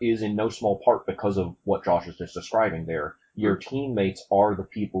here is in no small part because of what Josh is just describing there. Your teammates are the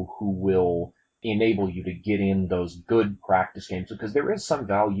people who will enable you to get in those good practice games, because there is some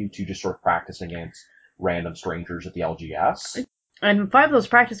value to just sort of practice against random strangers at the LGS. And 5 of those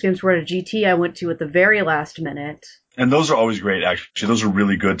practice games were at a GT I went to at the very last minute. And those are always great, actually. Those are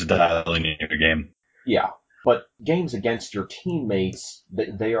really good to dial in your game. Yeah. But games against your teammates,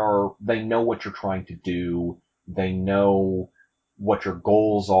 they know what you're trying to do. They know what your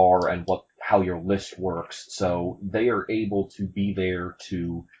goals are and how your list works. So they are able to be there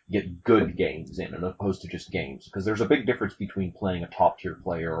to get good games in, as opposed to just games. Because there's a big difference between playing a top tier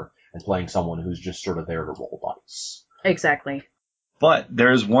player and playing someone who's just sort of there to roll dice. Exactly. But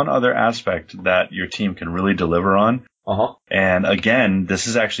there's one other aspect that your team can really deliver on. Uh-huh. And again, this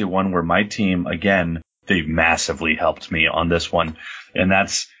is actually one where my team, again, they massively helped me on this one. And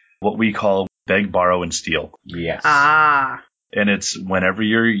that's what we call beg, borrow, and steal. Yes. Ah. And it's whenever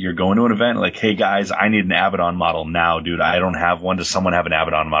you're going to an event, like, hey guys, I need an Abaddon model now, dude. I don't have one. Does someone have an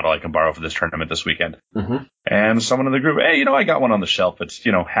Abaddon model I can borrow for this tournament this weekend? Mm-hmm. And someone in the group, hey, I got one on the shelf. It's,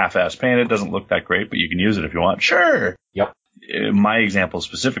 half-ass painted. Doesn't look that great, but you can use it if you want. Sure. Yep. My example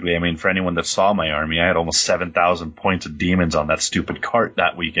specifically, I mean, for anyone that saw my army, I had almost 7,000 points of demons on that stupid cart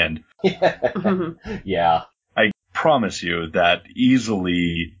that weekend. Yeah. I promise you that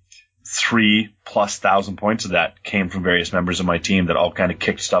easily 3,000+ points of that came from various members of my team that all kind of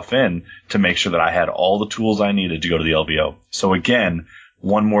kicked stuff in to make sure that I had all the tools I needed to go to the LVO. So again,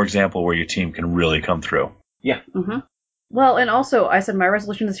 one more example where your team can really come through. Yeah. Mm-hmm. Well, and also, I said my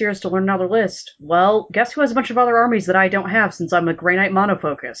resolution this year is to learn another list. Well, guess who has a bunch of other armies that I don't have since I'm a Grey Knight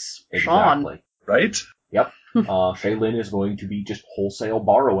monofocus? Sean. Exactly. Right? Yep. Shaylin is going to be just wholesale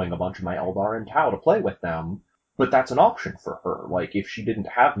borrowing a bunch of my Eldar and Tau to play with them. But that's an option for her. Like, if she didn't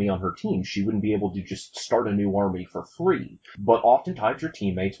have me on her team, she wouldn't be able to just start a new army for free. But oftentimes your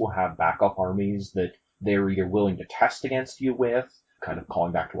teammates will have backup armies that they're either willing to test against you with, kind of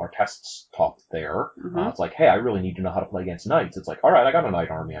calling back to our tests talk there. Mm-hmm. It's like, hey, I really need to know how to play against knights. It's like, all right, I got a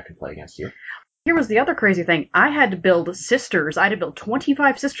knight army I can play against you. Here was the other crazy thing. I had to build sisters. I had to build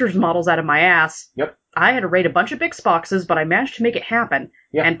 25 sisters models out of my ass. Yep. I had to raid a bunch of Bix boxes, but I managed to make it happen.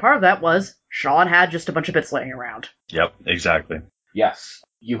 Yeah. And part of that was Sean had just a bunch of bits laying around. Yep, exactly. Yes.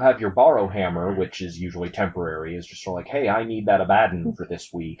 You have your borrow hammer, which is usually temporary, is just sort of like, hey, I need that Abaddon for this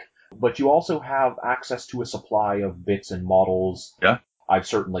week. But you also have access to a supply of bits and models. Yeah. I've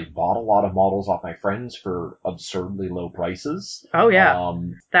certainly bought a lot of models off my friends for absurdly low prices. Oh, yeah.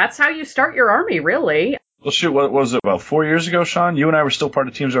 That's how you start your army, really. Well, shoot, what was it, about 4 years ago, Sean? You and I were still part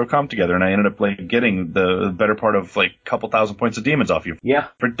of Team Zero Comp together, and I ended up getting the better part of a couple thousand points of demons off you. Yeah.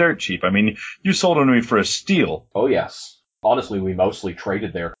 For dirt cheap. I mean, you sold them to me for a steal. Oh, yes. Honestly, we mostly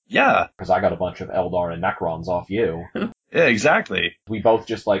traded there. Yeah. Because I got a bunch of Eldar and Necrons off you. Yeah, exactly. We both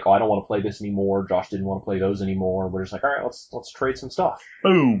just I don't want to play this anymore. Josh didn't want to play those anymore. We're just like, all right, let's trade some stuff.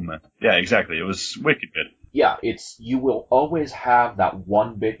 Boom. Yeah, exactly. It was wicked good. Yeah, you will always have that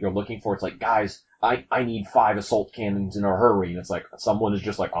one bit you're looking for. It's like, guys, I need 5 assault cannons in a hurry. And it's like, someone is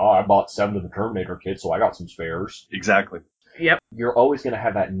just like, oh, I bought 7 of the Terminator kits, so I got some spares. Exactly. Yep. You're always going to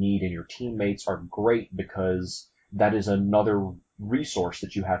have that need, and your teammates are great because that is another resource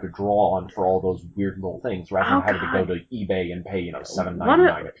that you have to draw on for all those weird little things, rather than having to go to eBay and pay,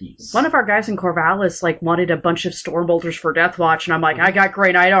 $7.99 a piece. One of our guys in Corvallis, wanted a bunch of Stormbolters for Deathwatch, and I'm like, I got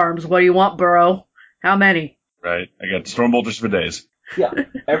Grey Knight arms. What do you want, Burrow? How many? Right. I got Stormbolters for days. Yeah,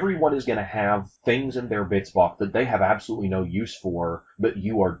 everyone is going to have things in their bits box that they have absolutely no use for, but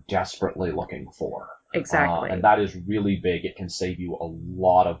you are desperately looking for. Exactly. And that is really big. It can save you a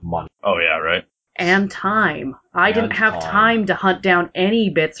lot of money. Oh, yeah, right. And time. I didn't have time to hunt down any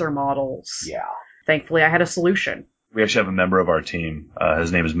bits or models. Yeah. Thankfully, I had a solution. We actually have a member of our team.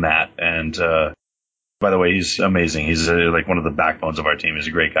 His name is Matt, and by the way, he's amazing. He's one of the backbones of our team. He's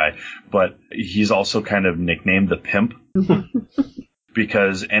a great guy. But he's also kind of nicknamed the Pimp.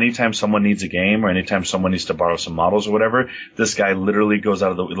 Because anytime someone needs a game or anytime someone needs to borrow some models or whatever, this guy literally goes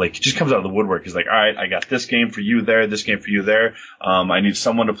out of he just comes out of the woodwork. He's like, all right, I got this game for you there, this game for you there. I need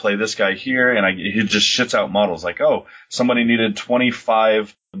someone to play this guy here. And he just shits out models like, oh, somebody needed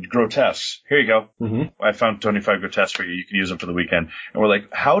 25 grotesques. Here you go. Mm-hmm. I found 25 grotesques for you. You can use them for the weekend. And we're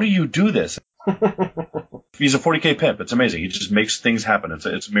like, how do you do this? He's a 40K pimp. It's amazing. He just makes things happen.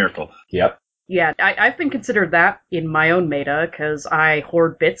 It's a miracle. Yep. Yeah, I've been considered that in my own meta, because I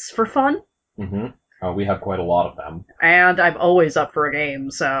hoard bits for fun. Mm-hmm. We have quite a lot of them. And I'm always up for a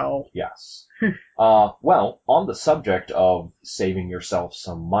game, so... Yes. Well, on the subject of saving yourself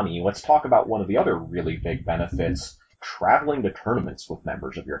some money, let's talk about one of the other really big benefits, traveling to tournaments with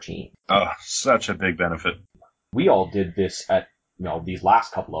members of your team. Oh, such a big benefit. We all did this at these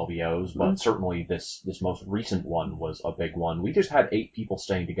last couple LVOs, but certainly this most recent one was a big one. We just had 8 people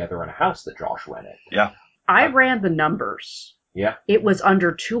staying together in a house that Josh rented. Yeah. I ran the numbers. Yeah. It was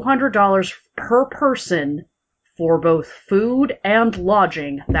under $200 per person for both food and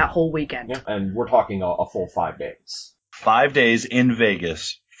lodging that whole weekend. Yeah, and we're talking a full 5 days. 5 days in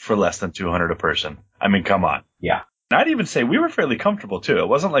Vegas for less than $200 a person. I mean, come on. Yeah. And I'd even say we were fairly comfortable, too. It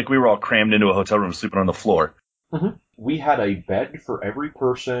wasn't like we were all crammed into a hotel room sleeping on the floor. Mm-hmm. We had a bed for every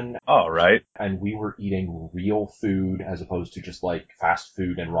person. Oh, right. And we were eating real food as opposed to just fast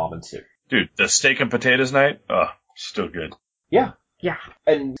food and ramen soup. Dude, the steak and potatoes night? Oh, still good. Yeah. Yeah.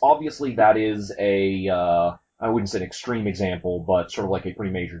 And obviously that is I wouldn't say an extreme example, but sort of like a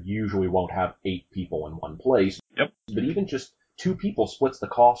pretty major. Usually won't have 8 people in one place. Yep. But even just 2 people splits the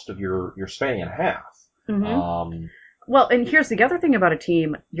cost of your stay in half. Mm-hmm. Well, and here's the other thing about a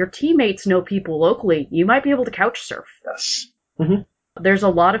team. Your teammates know people locally. You might be able to couch surf. Yes. Mm-hmm. There's a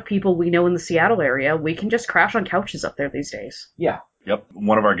lot of people we know in the Seattle area. We can just crash on couches up there these days. Yeah. Yep.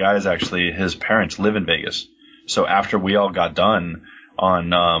 One of our guys, actually, his parents live in Vegas. So after we all got done on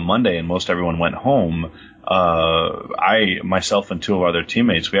Monday and most everyone went home, myself and 2 of our other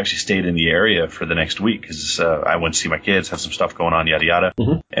teammates, we actually stayed in the area for the next week because I went to see my kids, had some stuff going on, yada, yada.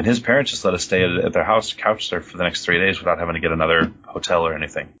 Mm-hmm. And his parents just let us stay at their house, couch surf for the next 3 days without having to get another hotel or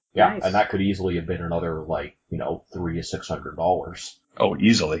anything. Yeah, Nice. And that could easily have been another, $300 to $600. Oh,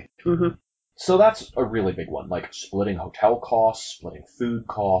 easily. Mm-hmm. So that's a really big one, splitting hotel costs, splitting food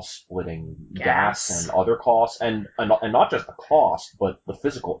costs, splitting gas and other costs, and not just the cost, but the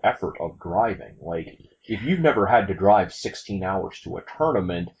physical effort of driving. If you've never had to drive 16 hours to a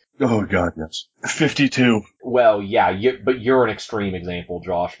tournament... Oh, God, yes. 52. Well, yeah, but you're an extreme example,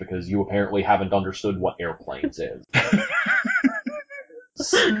 Josh, because you apparently haven't understood what airplanes is.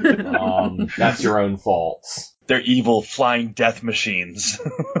 That's your own fault. They're evil flying death machines.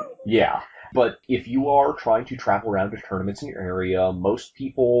 Yeah. But if you are trying to travel around to tournaments in your area, most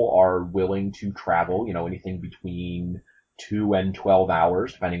people are willing to travel, anything between 2 and 12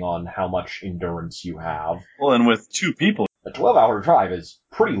 hours, depending on how much endurance you have. Well, and with 2 people. A 12-hour drive is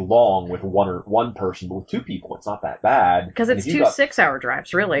pretty long with one person, but with 2 people, it's not that bad. Because it's 2 6-hour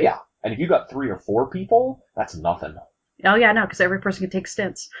drives, really. Yeah. And if you got 3 or 4 people, that's nothing. Oh yeah, no, because every person can take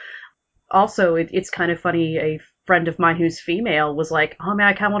stints. Also, it's kind of funny. A friend of mine who's female was like, "Oh man,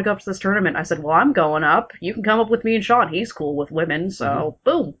 I kind of want to go up to this tournament." I said, "Well, I'm going up. You can come up with me and Sean. He's cool with women, so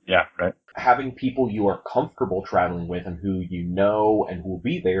boom." Yeah, right. Having people you are comfortable traveling with and who you know and who will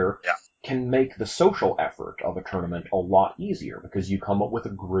be there can make the social effort of a tournament a lot easier, because you come up with a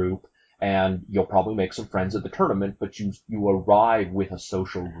group and you'll probably make some friends at the tournament, but you arrive with a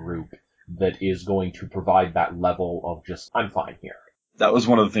social group that is going to provide that level of just, I'm fine here. That was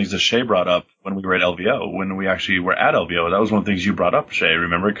one of the things that Shay brought up when we were at LVO. When we actually were at LVO, that was one of the things you brought up, Shay,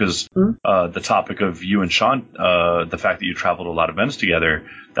 remember? Because the topic of you and Sean, the fact that you traveled a lot of events together,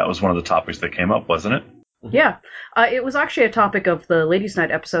 that was one of the topics that came up, wasn't it? Yeah. It was actually a topic of the Ladies' Night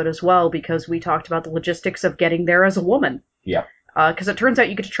episode as well, because we talked about the logistics of getting there as a woman. Yeah. Because it turns out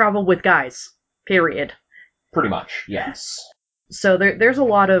you get to travel with guys. Period. Pretty much, yes. So there's a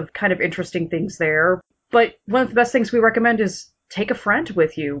lot of kind of interesting things there. But one of the best things we recommend is take a friend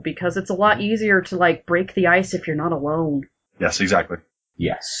with you, because it's a lot easier to, like, break the ice if you're not alone. Yes, exactly.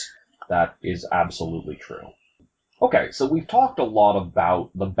 Yes, that is absolutely true. Okay, so we've talked a lot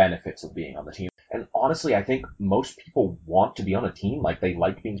about the benefits of being on the team. And honestly, I think most people want to be on a team, like they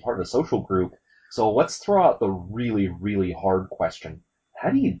like being part of a social group. So let's throw out the really, really hard question. How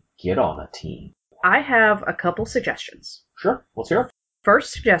do you get on a team? I have a couple suggestions. Sure, let's hear it.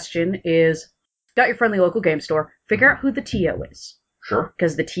 First suggestion is, got your friendly local game store, figure out who the TO is. Sure.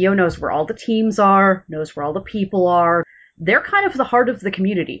 Because the TO knows where all the teams are, knows where all the people are. They're kind of the heart of the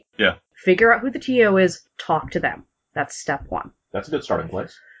community. Yeah. Figure out who the TO is, talk to them. That's step one. That's a good starting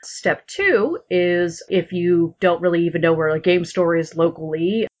place. Step two is, if you don't really even know where a game store is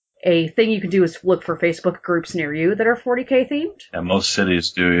locally, a thing you can do is look for Facebook groups near you that are 40K themed. Yeah, most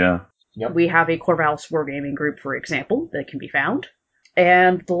cities do, yeah. Yep. We have a Corvallis Wargaming group, for example, that can be found.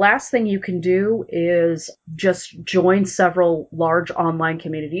 And the last thing you can do is just join several large online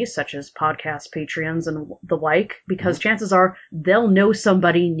communities, such as podcasts, Patreons, and the like, because chances are they'll know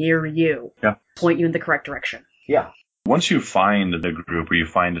somebody near you. Yeah. Point you in the correct direction. Yeah. Once you find the group, or you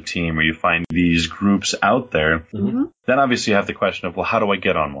find a team, or you find these groups out there, then obviously you have the question of, well, how do I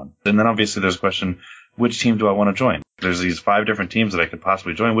get on one? And then obviously there's a question, which team do I want to join? There's these 5 different teams that I could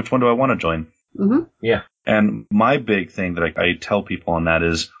possibly join. Which one do I want to join? Yeah. And my big thing that I tell people on that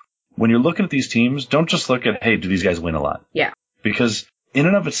is, when you're looking at these teams, don't just look at, hey, do these guys win a lot? Yeah. Because in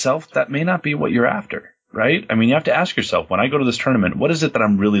and of itself, that may not be what you're after, right? I mean, you have to ask yourself, when I go to this tournament, what is it that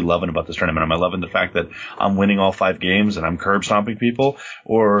I'm really loving about this tournament? Am I loving the fact that I'm winning all 5 games and I'm curb stomping people?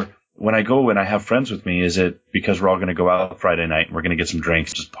 Or when I go and I have friends with me, is it because we're all going to go out Friday night and we're going to get some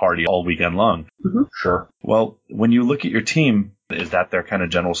drinks, just party all weekend long? Sure. Well, when you look at your team, is that their kind of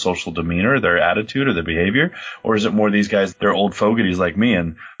general social demeanor, their attitude, or their behavior? Or is it more these guys, they're old fogies like me,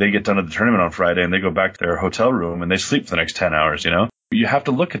 and they get done at the tournament on Friday and they go back to their hotel room and they sleep for the next 10 hours, you know? You have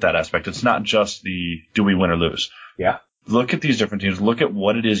to look at that aspect. It's not just the do we win or lose. Yeah. Look at these different teams. Look at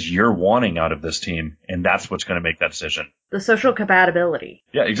what it is you're wanting out of this team, and that's what's going to make that decision. The social compatibility.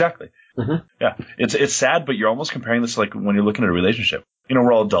 Yeah, exactly. Yeah, it's sad, but you're almost comparing this to, like, when you're looking at a relationship. You know,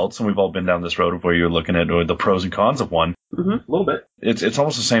 we're all adults and we've all been down this road of where you're looking at the pros and cons of one. A little bit. It's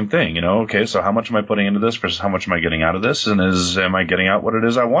almost the same thing, you know. Okay, so how much am I putting into this versus how much am I getting out of this? And am I getting out what it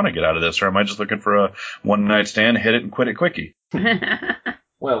is I want to get out of this, or am I just looking for a one night stand, hit it and quit it quickie?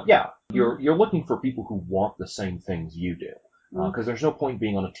 Well, yeah, you're looking for people who want the same things you do, because there's no point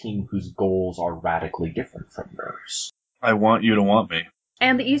being on a team whose goals are radically different from yours. I want you to want me.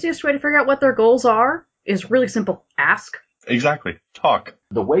 And the easiest way to figure out what their goals are is really simple. Ask. Exactly. Talk.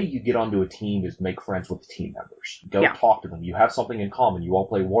 The way you get onto a team is make friends with the team members. Go Yeah. talk to them. You have something in common. You all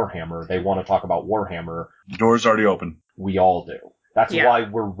play Warhammer. They want to talk about Warhammer. The door's already open. We all do. That's Yeah. why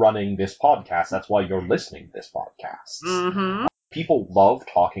we're running this podcast. That's why you're listening to this podcast. People love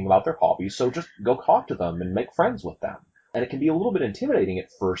talking about their hobbies, so just go talk to them and make friends with them. And it can be a little bit intimidating at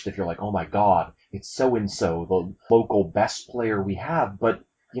first if you're like, oh my god, it's so-and-so, the local best player we have, but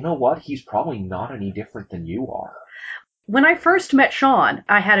you know what? He's probably not any different than you are. When I first met Sean,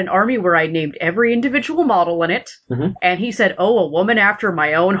 I had an army where I named every individual model in it, and he said, oh, a woman after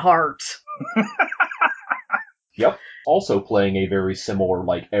my own heart. Yep. Also playing a very similar,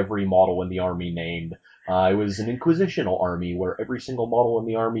 like, every model in the army named. It was an Inquisitional army where every single model in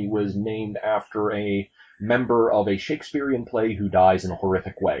the army was named after a member of a Shakespearean play who dies in a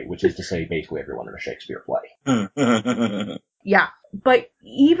horrific way, which is to say basically everyone in a Shakespeare play. Yeah, but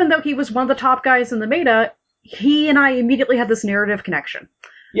even though he was one of the top guys in the meta, he and I immediately had this narrative connection.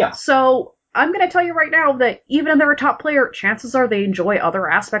 Yeah. So I'm going to tell you right now that even if they're a top player, chances are they enjoy other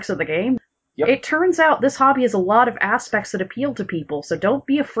aspects of the game. Yep. It turns out this hobby has a lot of aspects that appeal to people, so don't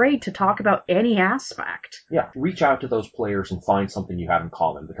be afraid to talk about any aspect. Yeah, reach out to those players and find something you have in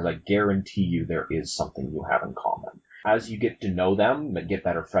common, because I guarantee you there is something you have in common. As you get to know them, get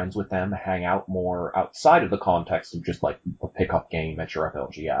better friends with them, hang out more outside of the context of just like a pickup game at your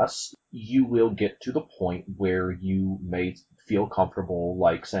FLGS, you will get to the point where you may feel comfortable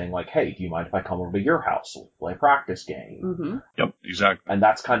like saying like, hey, do you mind if I come over to your house and play a practice game? Mm-hmm. Yep, exactly. And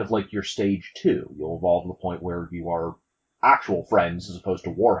that's kind of like your stage 2. You'll evolve to the point where you are actual friends as opposed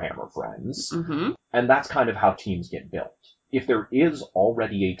to Warhammer friends. Mm-hmm. And that's kind of how teams get built. If there is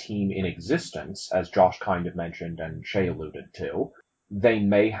already a team in existence, as Josh kind of mentioned and Shay alluded to, they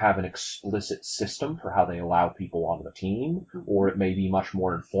may have an explicit system for how they allow people onto the team, or it may be much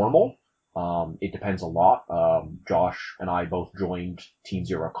more informal. It depends a lot. Josh and I both joined Team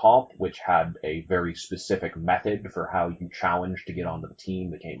Zero Comp, which had a very specific method for how you challenged to get onto the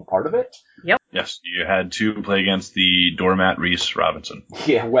team that became a part of it. Yep. Yes, you had to play against the doormat Reese Robinson.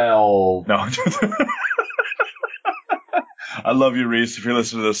 Yeah, well... No. I love you, Reese. If you're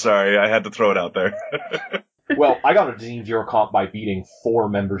listening to this, sorry. I had to throw it out there. Well, I got a Team Zero Comp by beating 4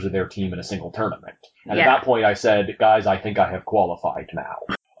 members of their team in a single tournament. And Yeah. at that point I said, guys, I think I have qualified now.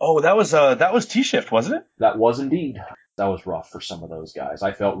 Oh, that was T-Shift, wasn't it? That was indeed. That was rough for some of those guys.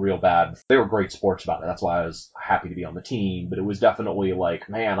 I felt real bad. They were great sports about it. That's why I was happy to be on the team. But it was definitely like,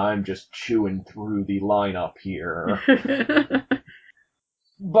 man, I'm just chewing through the lineup here.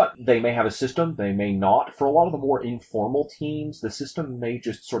 But they may have a system, they may not. For a lot of the more informal teams, the system may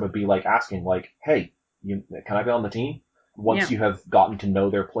just sort of be like asking, like, hey, can I be on the team? Once you have gotten to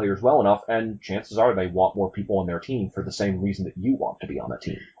know their players well enough, and chances are they want more people on their team for the same reason that you want to be on the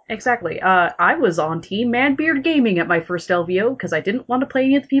team. Exactly. I was on Team Manbeard Gaming at my first LVO because I didn't want to play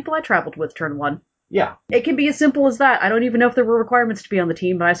any of the people I traveled with turn 1. Yeah. It can be as simple as that. I don't even know if there were requirements to be on the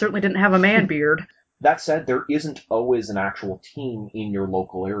team, but I certainly didn't have a Manbeard. That said, there isn't always an actual team in your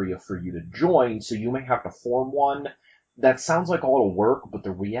local area for you to join, so you may have to form one. That sounds like a lot of work, but the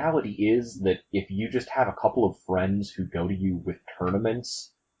reality is that if you just have a couple of friends who go to you with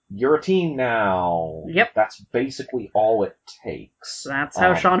tournaments, you're a team now. Yep. That's basically all it takes. That's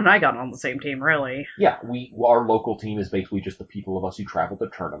how Sean and I got on the same team, really. Yeah, our local team is basically just the people of us who travel to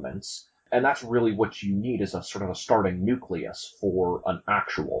tournaments, and that's really what you need as a sort of a starting nucleus for an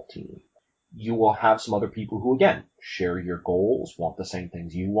actual team. You will have some other people who, again, share your goals, want the same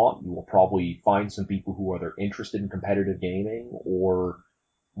things you want. You will probably find some people who are either interested in competitive gaming or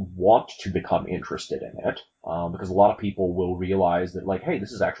want to become interested in it, because a lot of people will realize that, like, hey,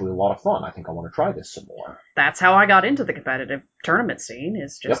 this is actually a lot of fun. I think I want to try this some more. That's how I got into the competitive tournament scene,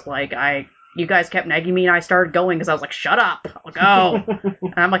 is just like, you guys kept nagging me and I started going because I was like, shut up, I'll go.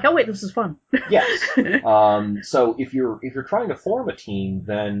 And I'm like, oh wait, this is fun. Yes. So if you're trying to form a team,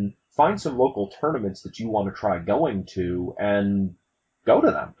 then find some local tournaments that you want to try going to and go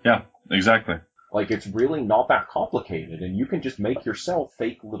to them. Yeah, exactly. Like, it's really not that complicated, and you can just make yourself a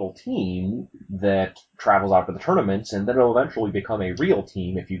fake little team that travels out to the tournaments, and then it'll eventually become a real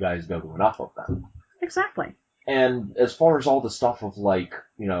team if you guys go to enough of them. Exactly. And as far as all the stuff of, like,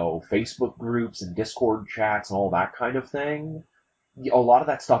 Facebook groups and Discord chats and all that kind of thing, a lot of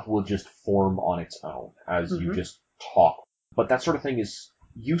that stuff will just form on its own as you just talk. But that sort of thing is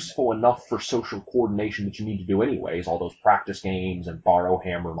useful enough for social coordination that you need to do anyways, all those practice games and borrow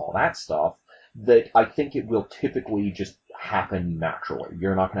hammer and all that stuff, that I think it will typically just happen naturally.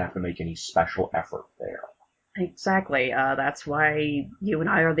 You're not going to have to make any special effort there. Exactly. That's why you and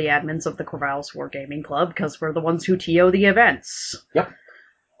I are the admins of the Corvallis Wargaming Club, because we're the ones who TO the events. Yep.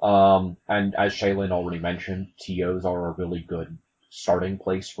 And as Shaylin already mentioned, TOs are a really good starting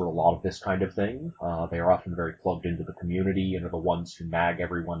place for a lot of this kind of thing. They are often very plugged into the community and are the ones who nag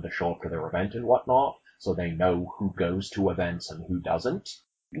everyone to show up to their event and whatnot, so they know who goes to events and who doesn't.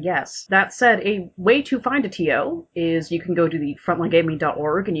 Yes. That said, a way to find a TO is you can go to the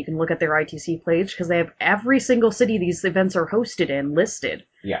frontlinegaming.org and you can look at their ITC page, because they have every single city these events are hosted in listed.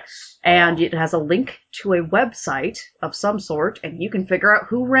 Yes. And it has a link to a website of some sort, and you can figure out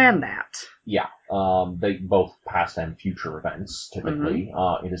who ran that. Yeah. They both past and future events, typically.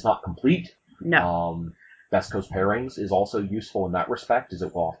 It is not complete. No. Best Coast Pairings is also useful in that respect, as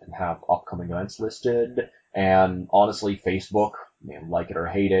it will often have upcoming events listed. And honestly, Facebook, like it or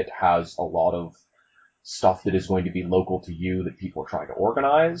hate it, has a lot of stuff that is going to be local to you that people are trying to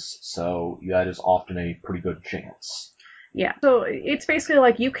organize, so that is often a pretty good chance. Yeah, so it's basically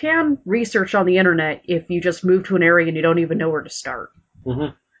like you can research on the internet if you just move to an area and you don't even know where to start.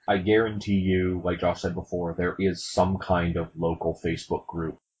 Mm-hmm. I guarantee you, like Josh said before, there is some kind of local Facebook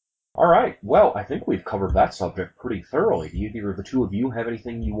group All right. Well, I think we've covered that subject pretty thoroughly. Do either of the two of you have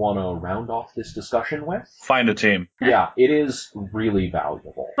anything you want to round off this discussion with? Find a team. Yeah, it is really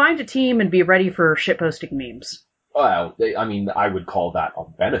valuable. Find a team and be ready for shitposting memes. Well, I would call that a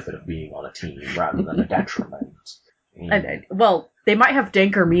benefit of being on a team rather than a detriment. Well, they might have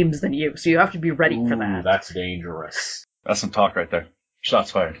danker memes than you, so you have to be ready for that. That's dangerous. That's some talk right there.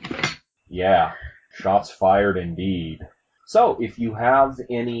 Shots fired. Yeah, shots fired indeed. So, if you have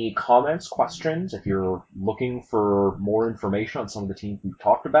any comments, questions, if you're looking for more information on some of the teams we've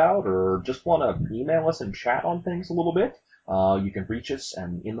talked about, or just want to email us and chat on things a little bit, you can reach us at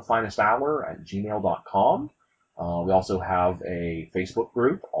inthefinesthour@gmail.com. We also have a Facebook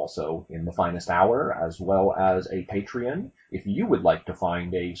group, also In the Finest Hour, as well as a Patreon, if you would like to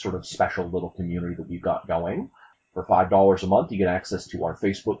find a sort of special little community that we've got going. For $5 a month, you get access to our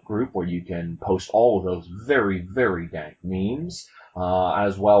Facebook group where you can post all of those very, very dank memes,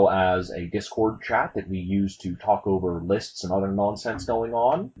 as well as a Discord chat that we use to talk over lists and other nonsense going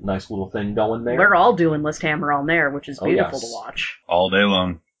on. Nice little thing going there. We're all doing List Hammer on there, which is beautiful yes. to watch. All day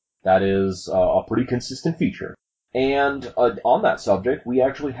long. That is a pretty consistent feature. And on that subject, we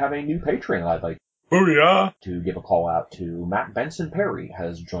actually have a new Patreon I'd like Booyah! to give a call out to. Matt Benson Perry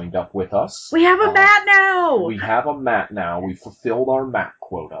has joined up with us. We have a Matt now! We have a Matt now. We fulfilled our Matt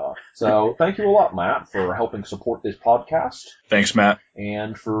quota. So thank you a lot, Matt, for helping support this podcast Thanks, Matt.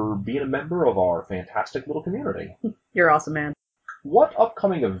 and for being a member of our fantastic little community. You're awesome, man. What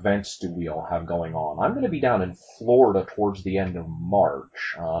upcoming events do we all have going on? I'm going to be down in Florida towards the end of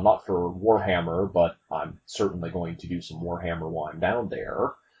March. Not for Warhammer, but I'm certainly going to do some Warhammer while I'm down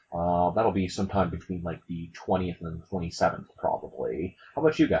there. That'll be sometime between like the 20th and the 27th, probably. How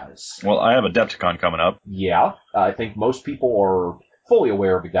about you guys? Well, I have Adepticon coming up. Yeah, I think most people are fully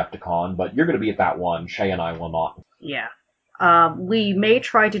aware of Adepticon, but you're going to be at that one. Shay and I will not. Yeah. We may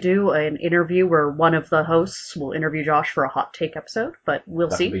try to do an interview where one of the hosts will interview Josh for a hot take episode, but we'll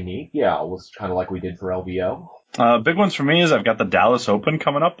That see. would be neat. Yeah, it was kind of like we did for LVO. Big ones for me is I've got the Dallas Open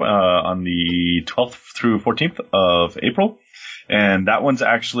coming up on the 12th through 14th of April. And that one's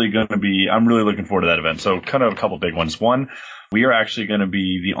actually going to be, I'm really looking forward to that event. So kind of a couple big ones. One, we are actually going to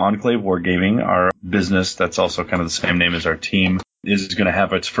be the Enclave Wargaming, our business that's also kind of the same name as our team, is going to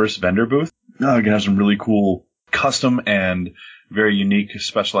have its first vendor booth. Going to have some really cool custom and very unique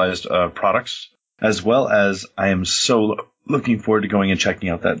specialized products, as well as I am so looking forward to going and checking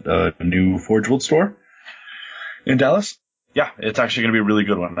out that new Forge World store in Dallas. Yeah, it's actually going to be a really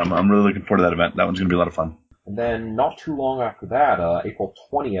good one. I'm really looking forward to that event. That one's going to be a lot of fun. And then not too long after that, April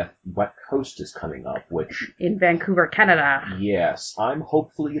 20th, Wet Coast is coming up, which... In Vancouver, Canada. Yes, I'm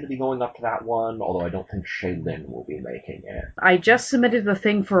hopefully going to be going up to that one, although I don't think Shaylin will be making it. I just submitted the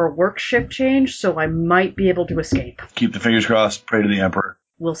thing for a work shift change, so I might be able to escape. Keep the fingers crossed. Pray to the Emperor.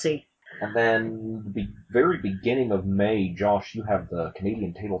 We'll see. And then the very beginning of May, Josh, you have the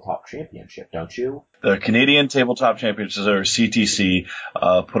Canadian Tabletop Championship, don't you? The Canadian Tabletop Championships, or CTC,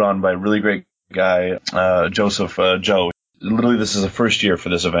 put on by a really great guy, Joseph Joe. Literally, this is the first year for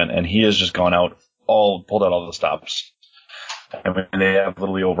this event, and he has just pulled out all the stops. I mean, they have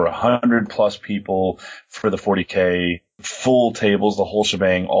literally over 100 plus people for the 40K, full tables, the whole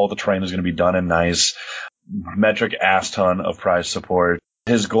shebang. All the terrain is going to be done and nice. Metric ass ton of prize support.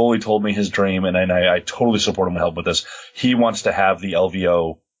 His goal, he told me his dream, and I totally support him to help with this. He wants to have the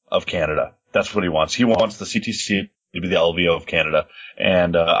LVO of Canada. That's what he wants. He wants the CTC to be the LVO of Canada.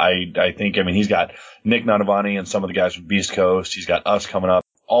 And I think, I mean, he's got Nick Nanavani and some of the guys from Beast Coast. He's got us coming up.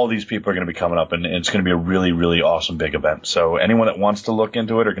 All these people are going to be coming up, and it's going to be a really, really awesome big event. So anyone that wants to look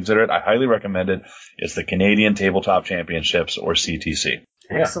into it or consider it, I highly recommend it. It's the Canadian Tabletop Championships, or CTC.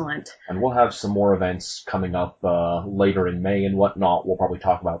 Excellent. Yeah. And we'll have some more events coming up later in May and whatnot. We'll probably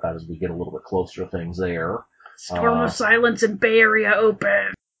talk about that as we get a little bit closer to things there. Storm of Silence and Bay Area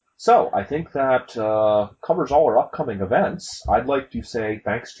Open. So, I think that covers all our upcoming events. I'd like to say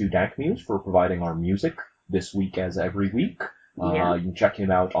thanks to Dankmuse for providing our music this week as every week. Yeah. You can check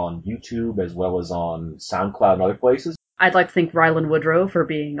him out on YouTube as well as on SoundCloud and other places. I'd like to thank Rylan Woodrow for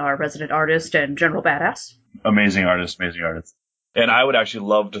being our resident artist and general badass. Amazing artist, amazing artist. And I would actually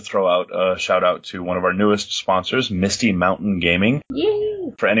love to throw out a shout out to one of our newest sponsors, Misty Mountain Gaming.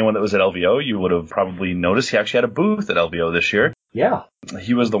 Yay! For anyone that was at LVO, you would have probably noticed he actually had a booth at LVO this year. Yeah.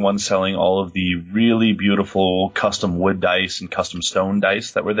 He was the one selling all of the really beautiful custom wood dice and custom stone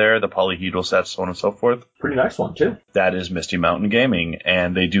dice that were there, the polyhedral sets, so on and so forth. Pretty nice one, too. That is Misty Mountain Gaming,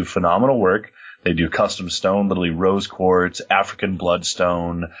 and they do phenomenal work. They do custom stone, literally rose quartz, African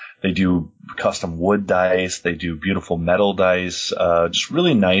bloodstone. They do custom wood dice. They do beautiful metal dice. Just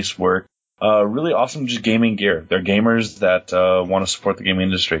really nice work. Really awesome just gaming gear. They're gamers that want to support the gaming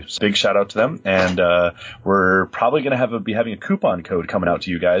industry. So big shout out to them. And we're probably going to be having a coupon code coming out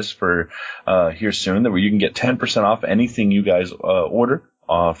to you guys for here soon, where you can get 10% off anything you guys order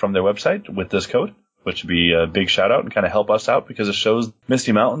from their website with this code, which would be a big shout out and kind of help us out because it shows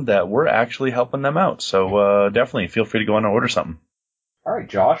Misty Mountain that we're actually helping them out. So definitely feel free to go on and order something. All right,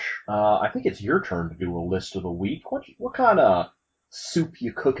 Josh, I think it's your turn to do a list of the week. What kind of soup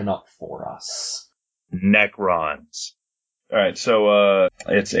you cooking up for us? Necrons. All right, so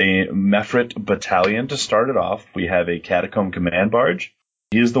it's a Mephrit battalion to start it off. We have a Catacomb command barge.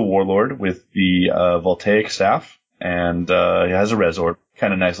 He is the warlord with the Voltaic staff, and he has a Resorb.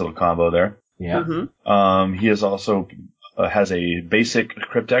 Kind of nice little combo there. Yeah. Mm-hmm. He is also has a basic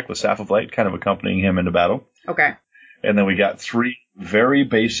Cryptek with Staff of Light, kind of accompanying him into battle. Okay. And then we got 3 very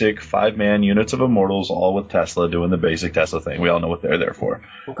basic 5-man units of Immortals, all with Tesla doing the basic Tesla thing. We all know what they're there for.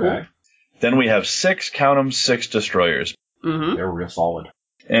 Okay. Then we have 6 destroyers. Mm-hmm. They're real solid.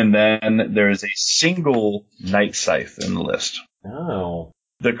 And then there is a single Night Scythe in the list. Oh.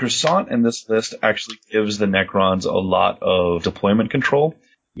 The Croissant in this list actually gives the Necrons a lot of deployment control.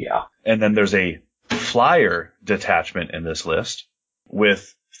 Yeah. And then there's a Flyer detachment in this list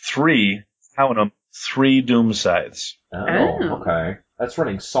with 3 Doom Scythes. Oh, okay. That's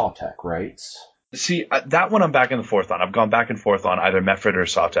running Sawtech, right? See, that one I'm back and forth on. I've gone back and forth on either Mephrit or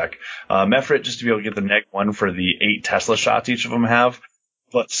Sawtech. Mephrit just to be able to get the neg 1 for the 8 Tesla shots each of them have.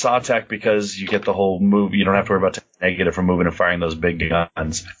 But Sawtech because you get the whole move, you don't have to worry about negative for moving and firing those big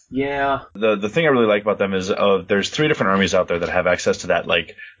guns. Yeah. The thing I really like about them is there's 3 different armies out there that have access to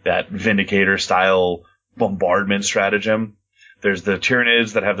that Vindicator style bombardment stratagem. There's the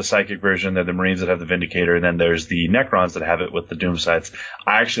Tyranids that have the Psychic version, they're the Marines that have the Vindicator, and then there's the Necrons that have it with the Doom Scythes.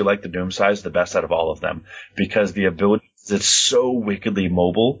 I actually like the Doom Scythes the best out of all of them, because the ability is so wickedly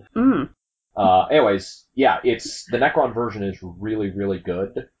mobile. Mm. Anyways, yeah, the Necron version is really, really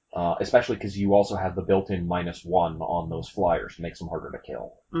good, especially because you also have the built-in -1 on those flyers, makes them harder to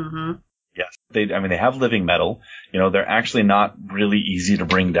kill. Mm-hmm. Yes, they have living metal. They're actually not really easy to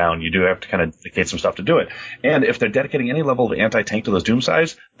bring down. You do have to kind of dedicate some stuff to do it. And if they're dedicating any level of anti-tank to those Doom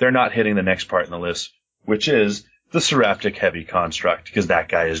Scythes, they're not hitting the next part in the list, which is the Seraptic Heavy Construct, because that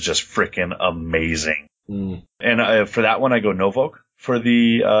guy is just freaking amazing. Mm. And for that one, I go Novok for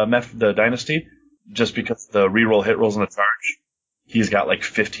the Dynasty, just because the reroll hit rolls on the charge. He's got like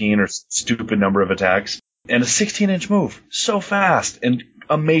 15 or stupid number of attacks. And a 16-inch move. So fast. And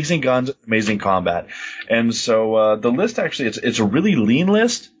amazing guns, amazing combat. And so the list actually, it's a really lean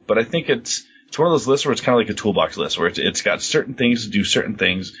list, but I think it's one of those lists where it's kind of like a toolbox list, where it's got certain things to do certain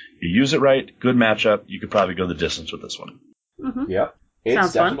things. You use it right, good matchup, you could probably go the distance with this one. Mm-hmm. Yep. It's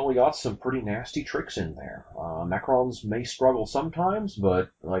Sounds fun. definitely got some pretty nasty tricks in there. Necrons may struggle sometimes, but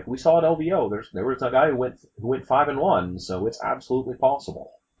like we saw at LVO, there was a guy who went 5-1, so it's absolutely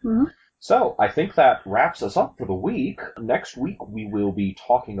possible. Mm-hmm. So I think that wraps us up for the week. Next week we will be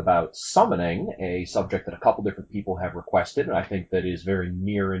talking about summoning, a subject that a couple different people have requested, and I think that is very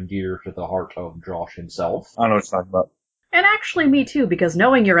near and dear to the heart of Josh himself. I don't know what you're talking about. And actually me too, because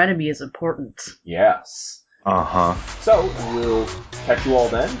knowing your enemy is important. Yes. Uh-huh. So we'll catch you all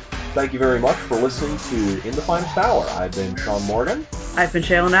then. Thank you very much for listening to In the Finest Hour. I've been Sean Morgan. I've been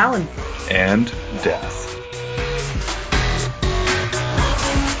Shaylin Allen. And death.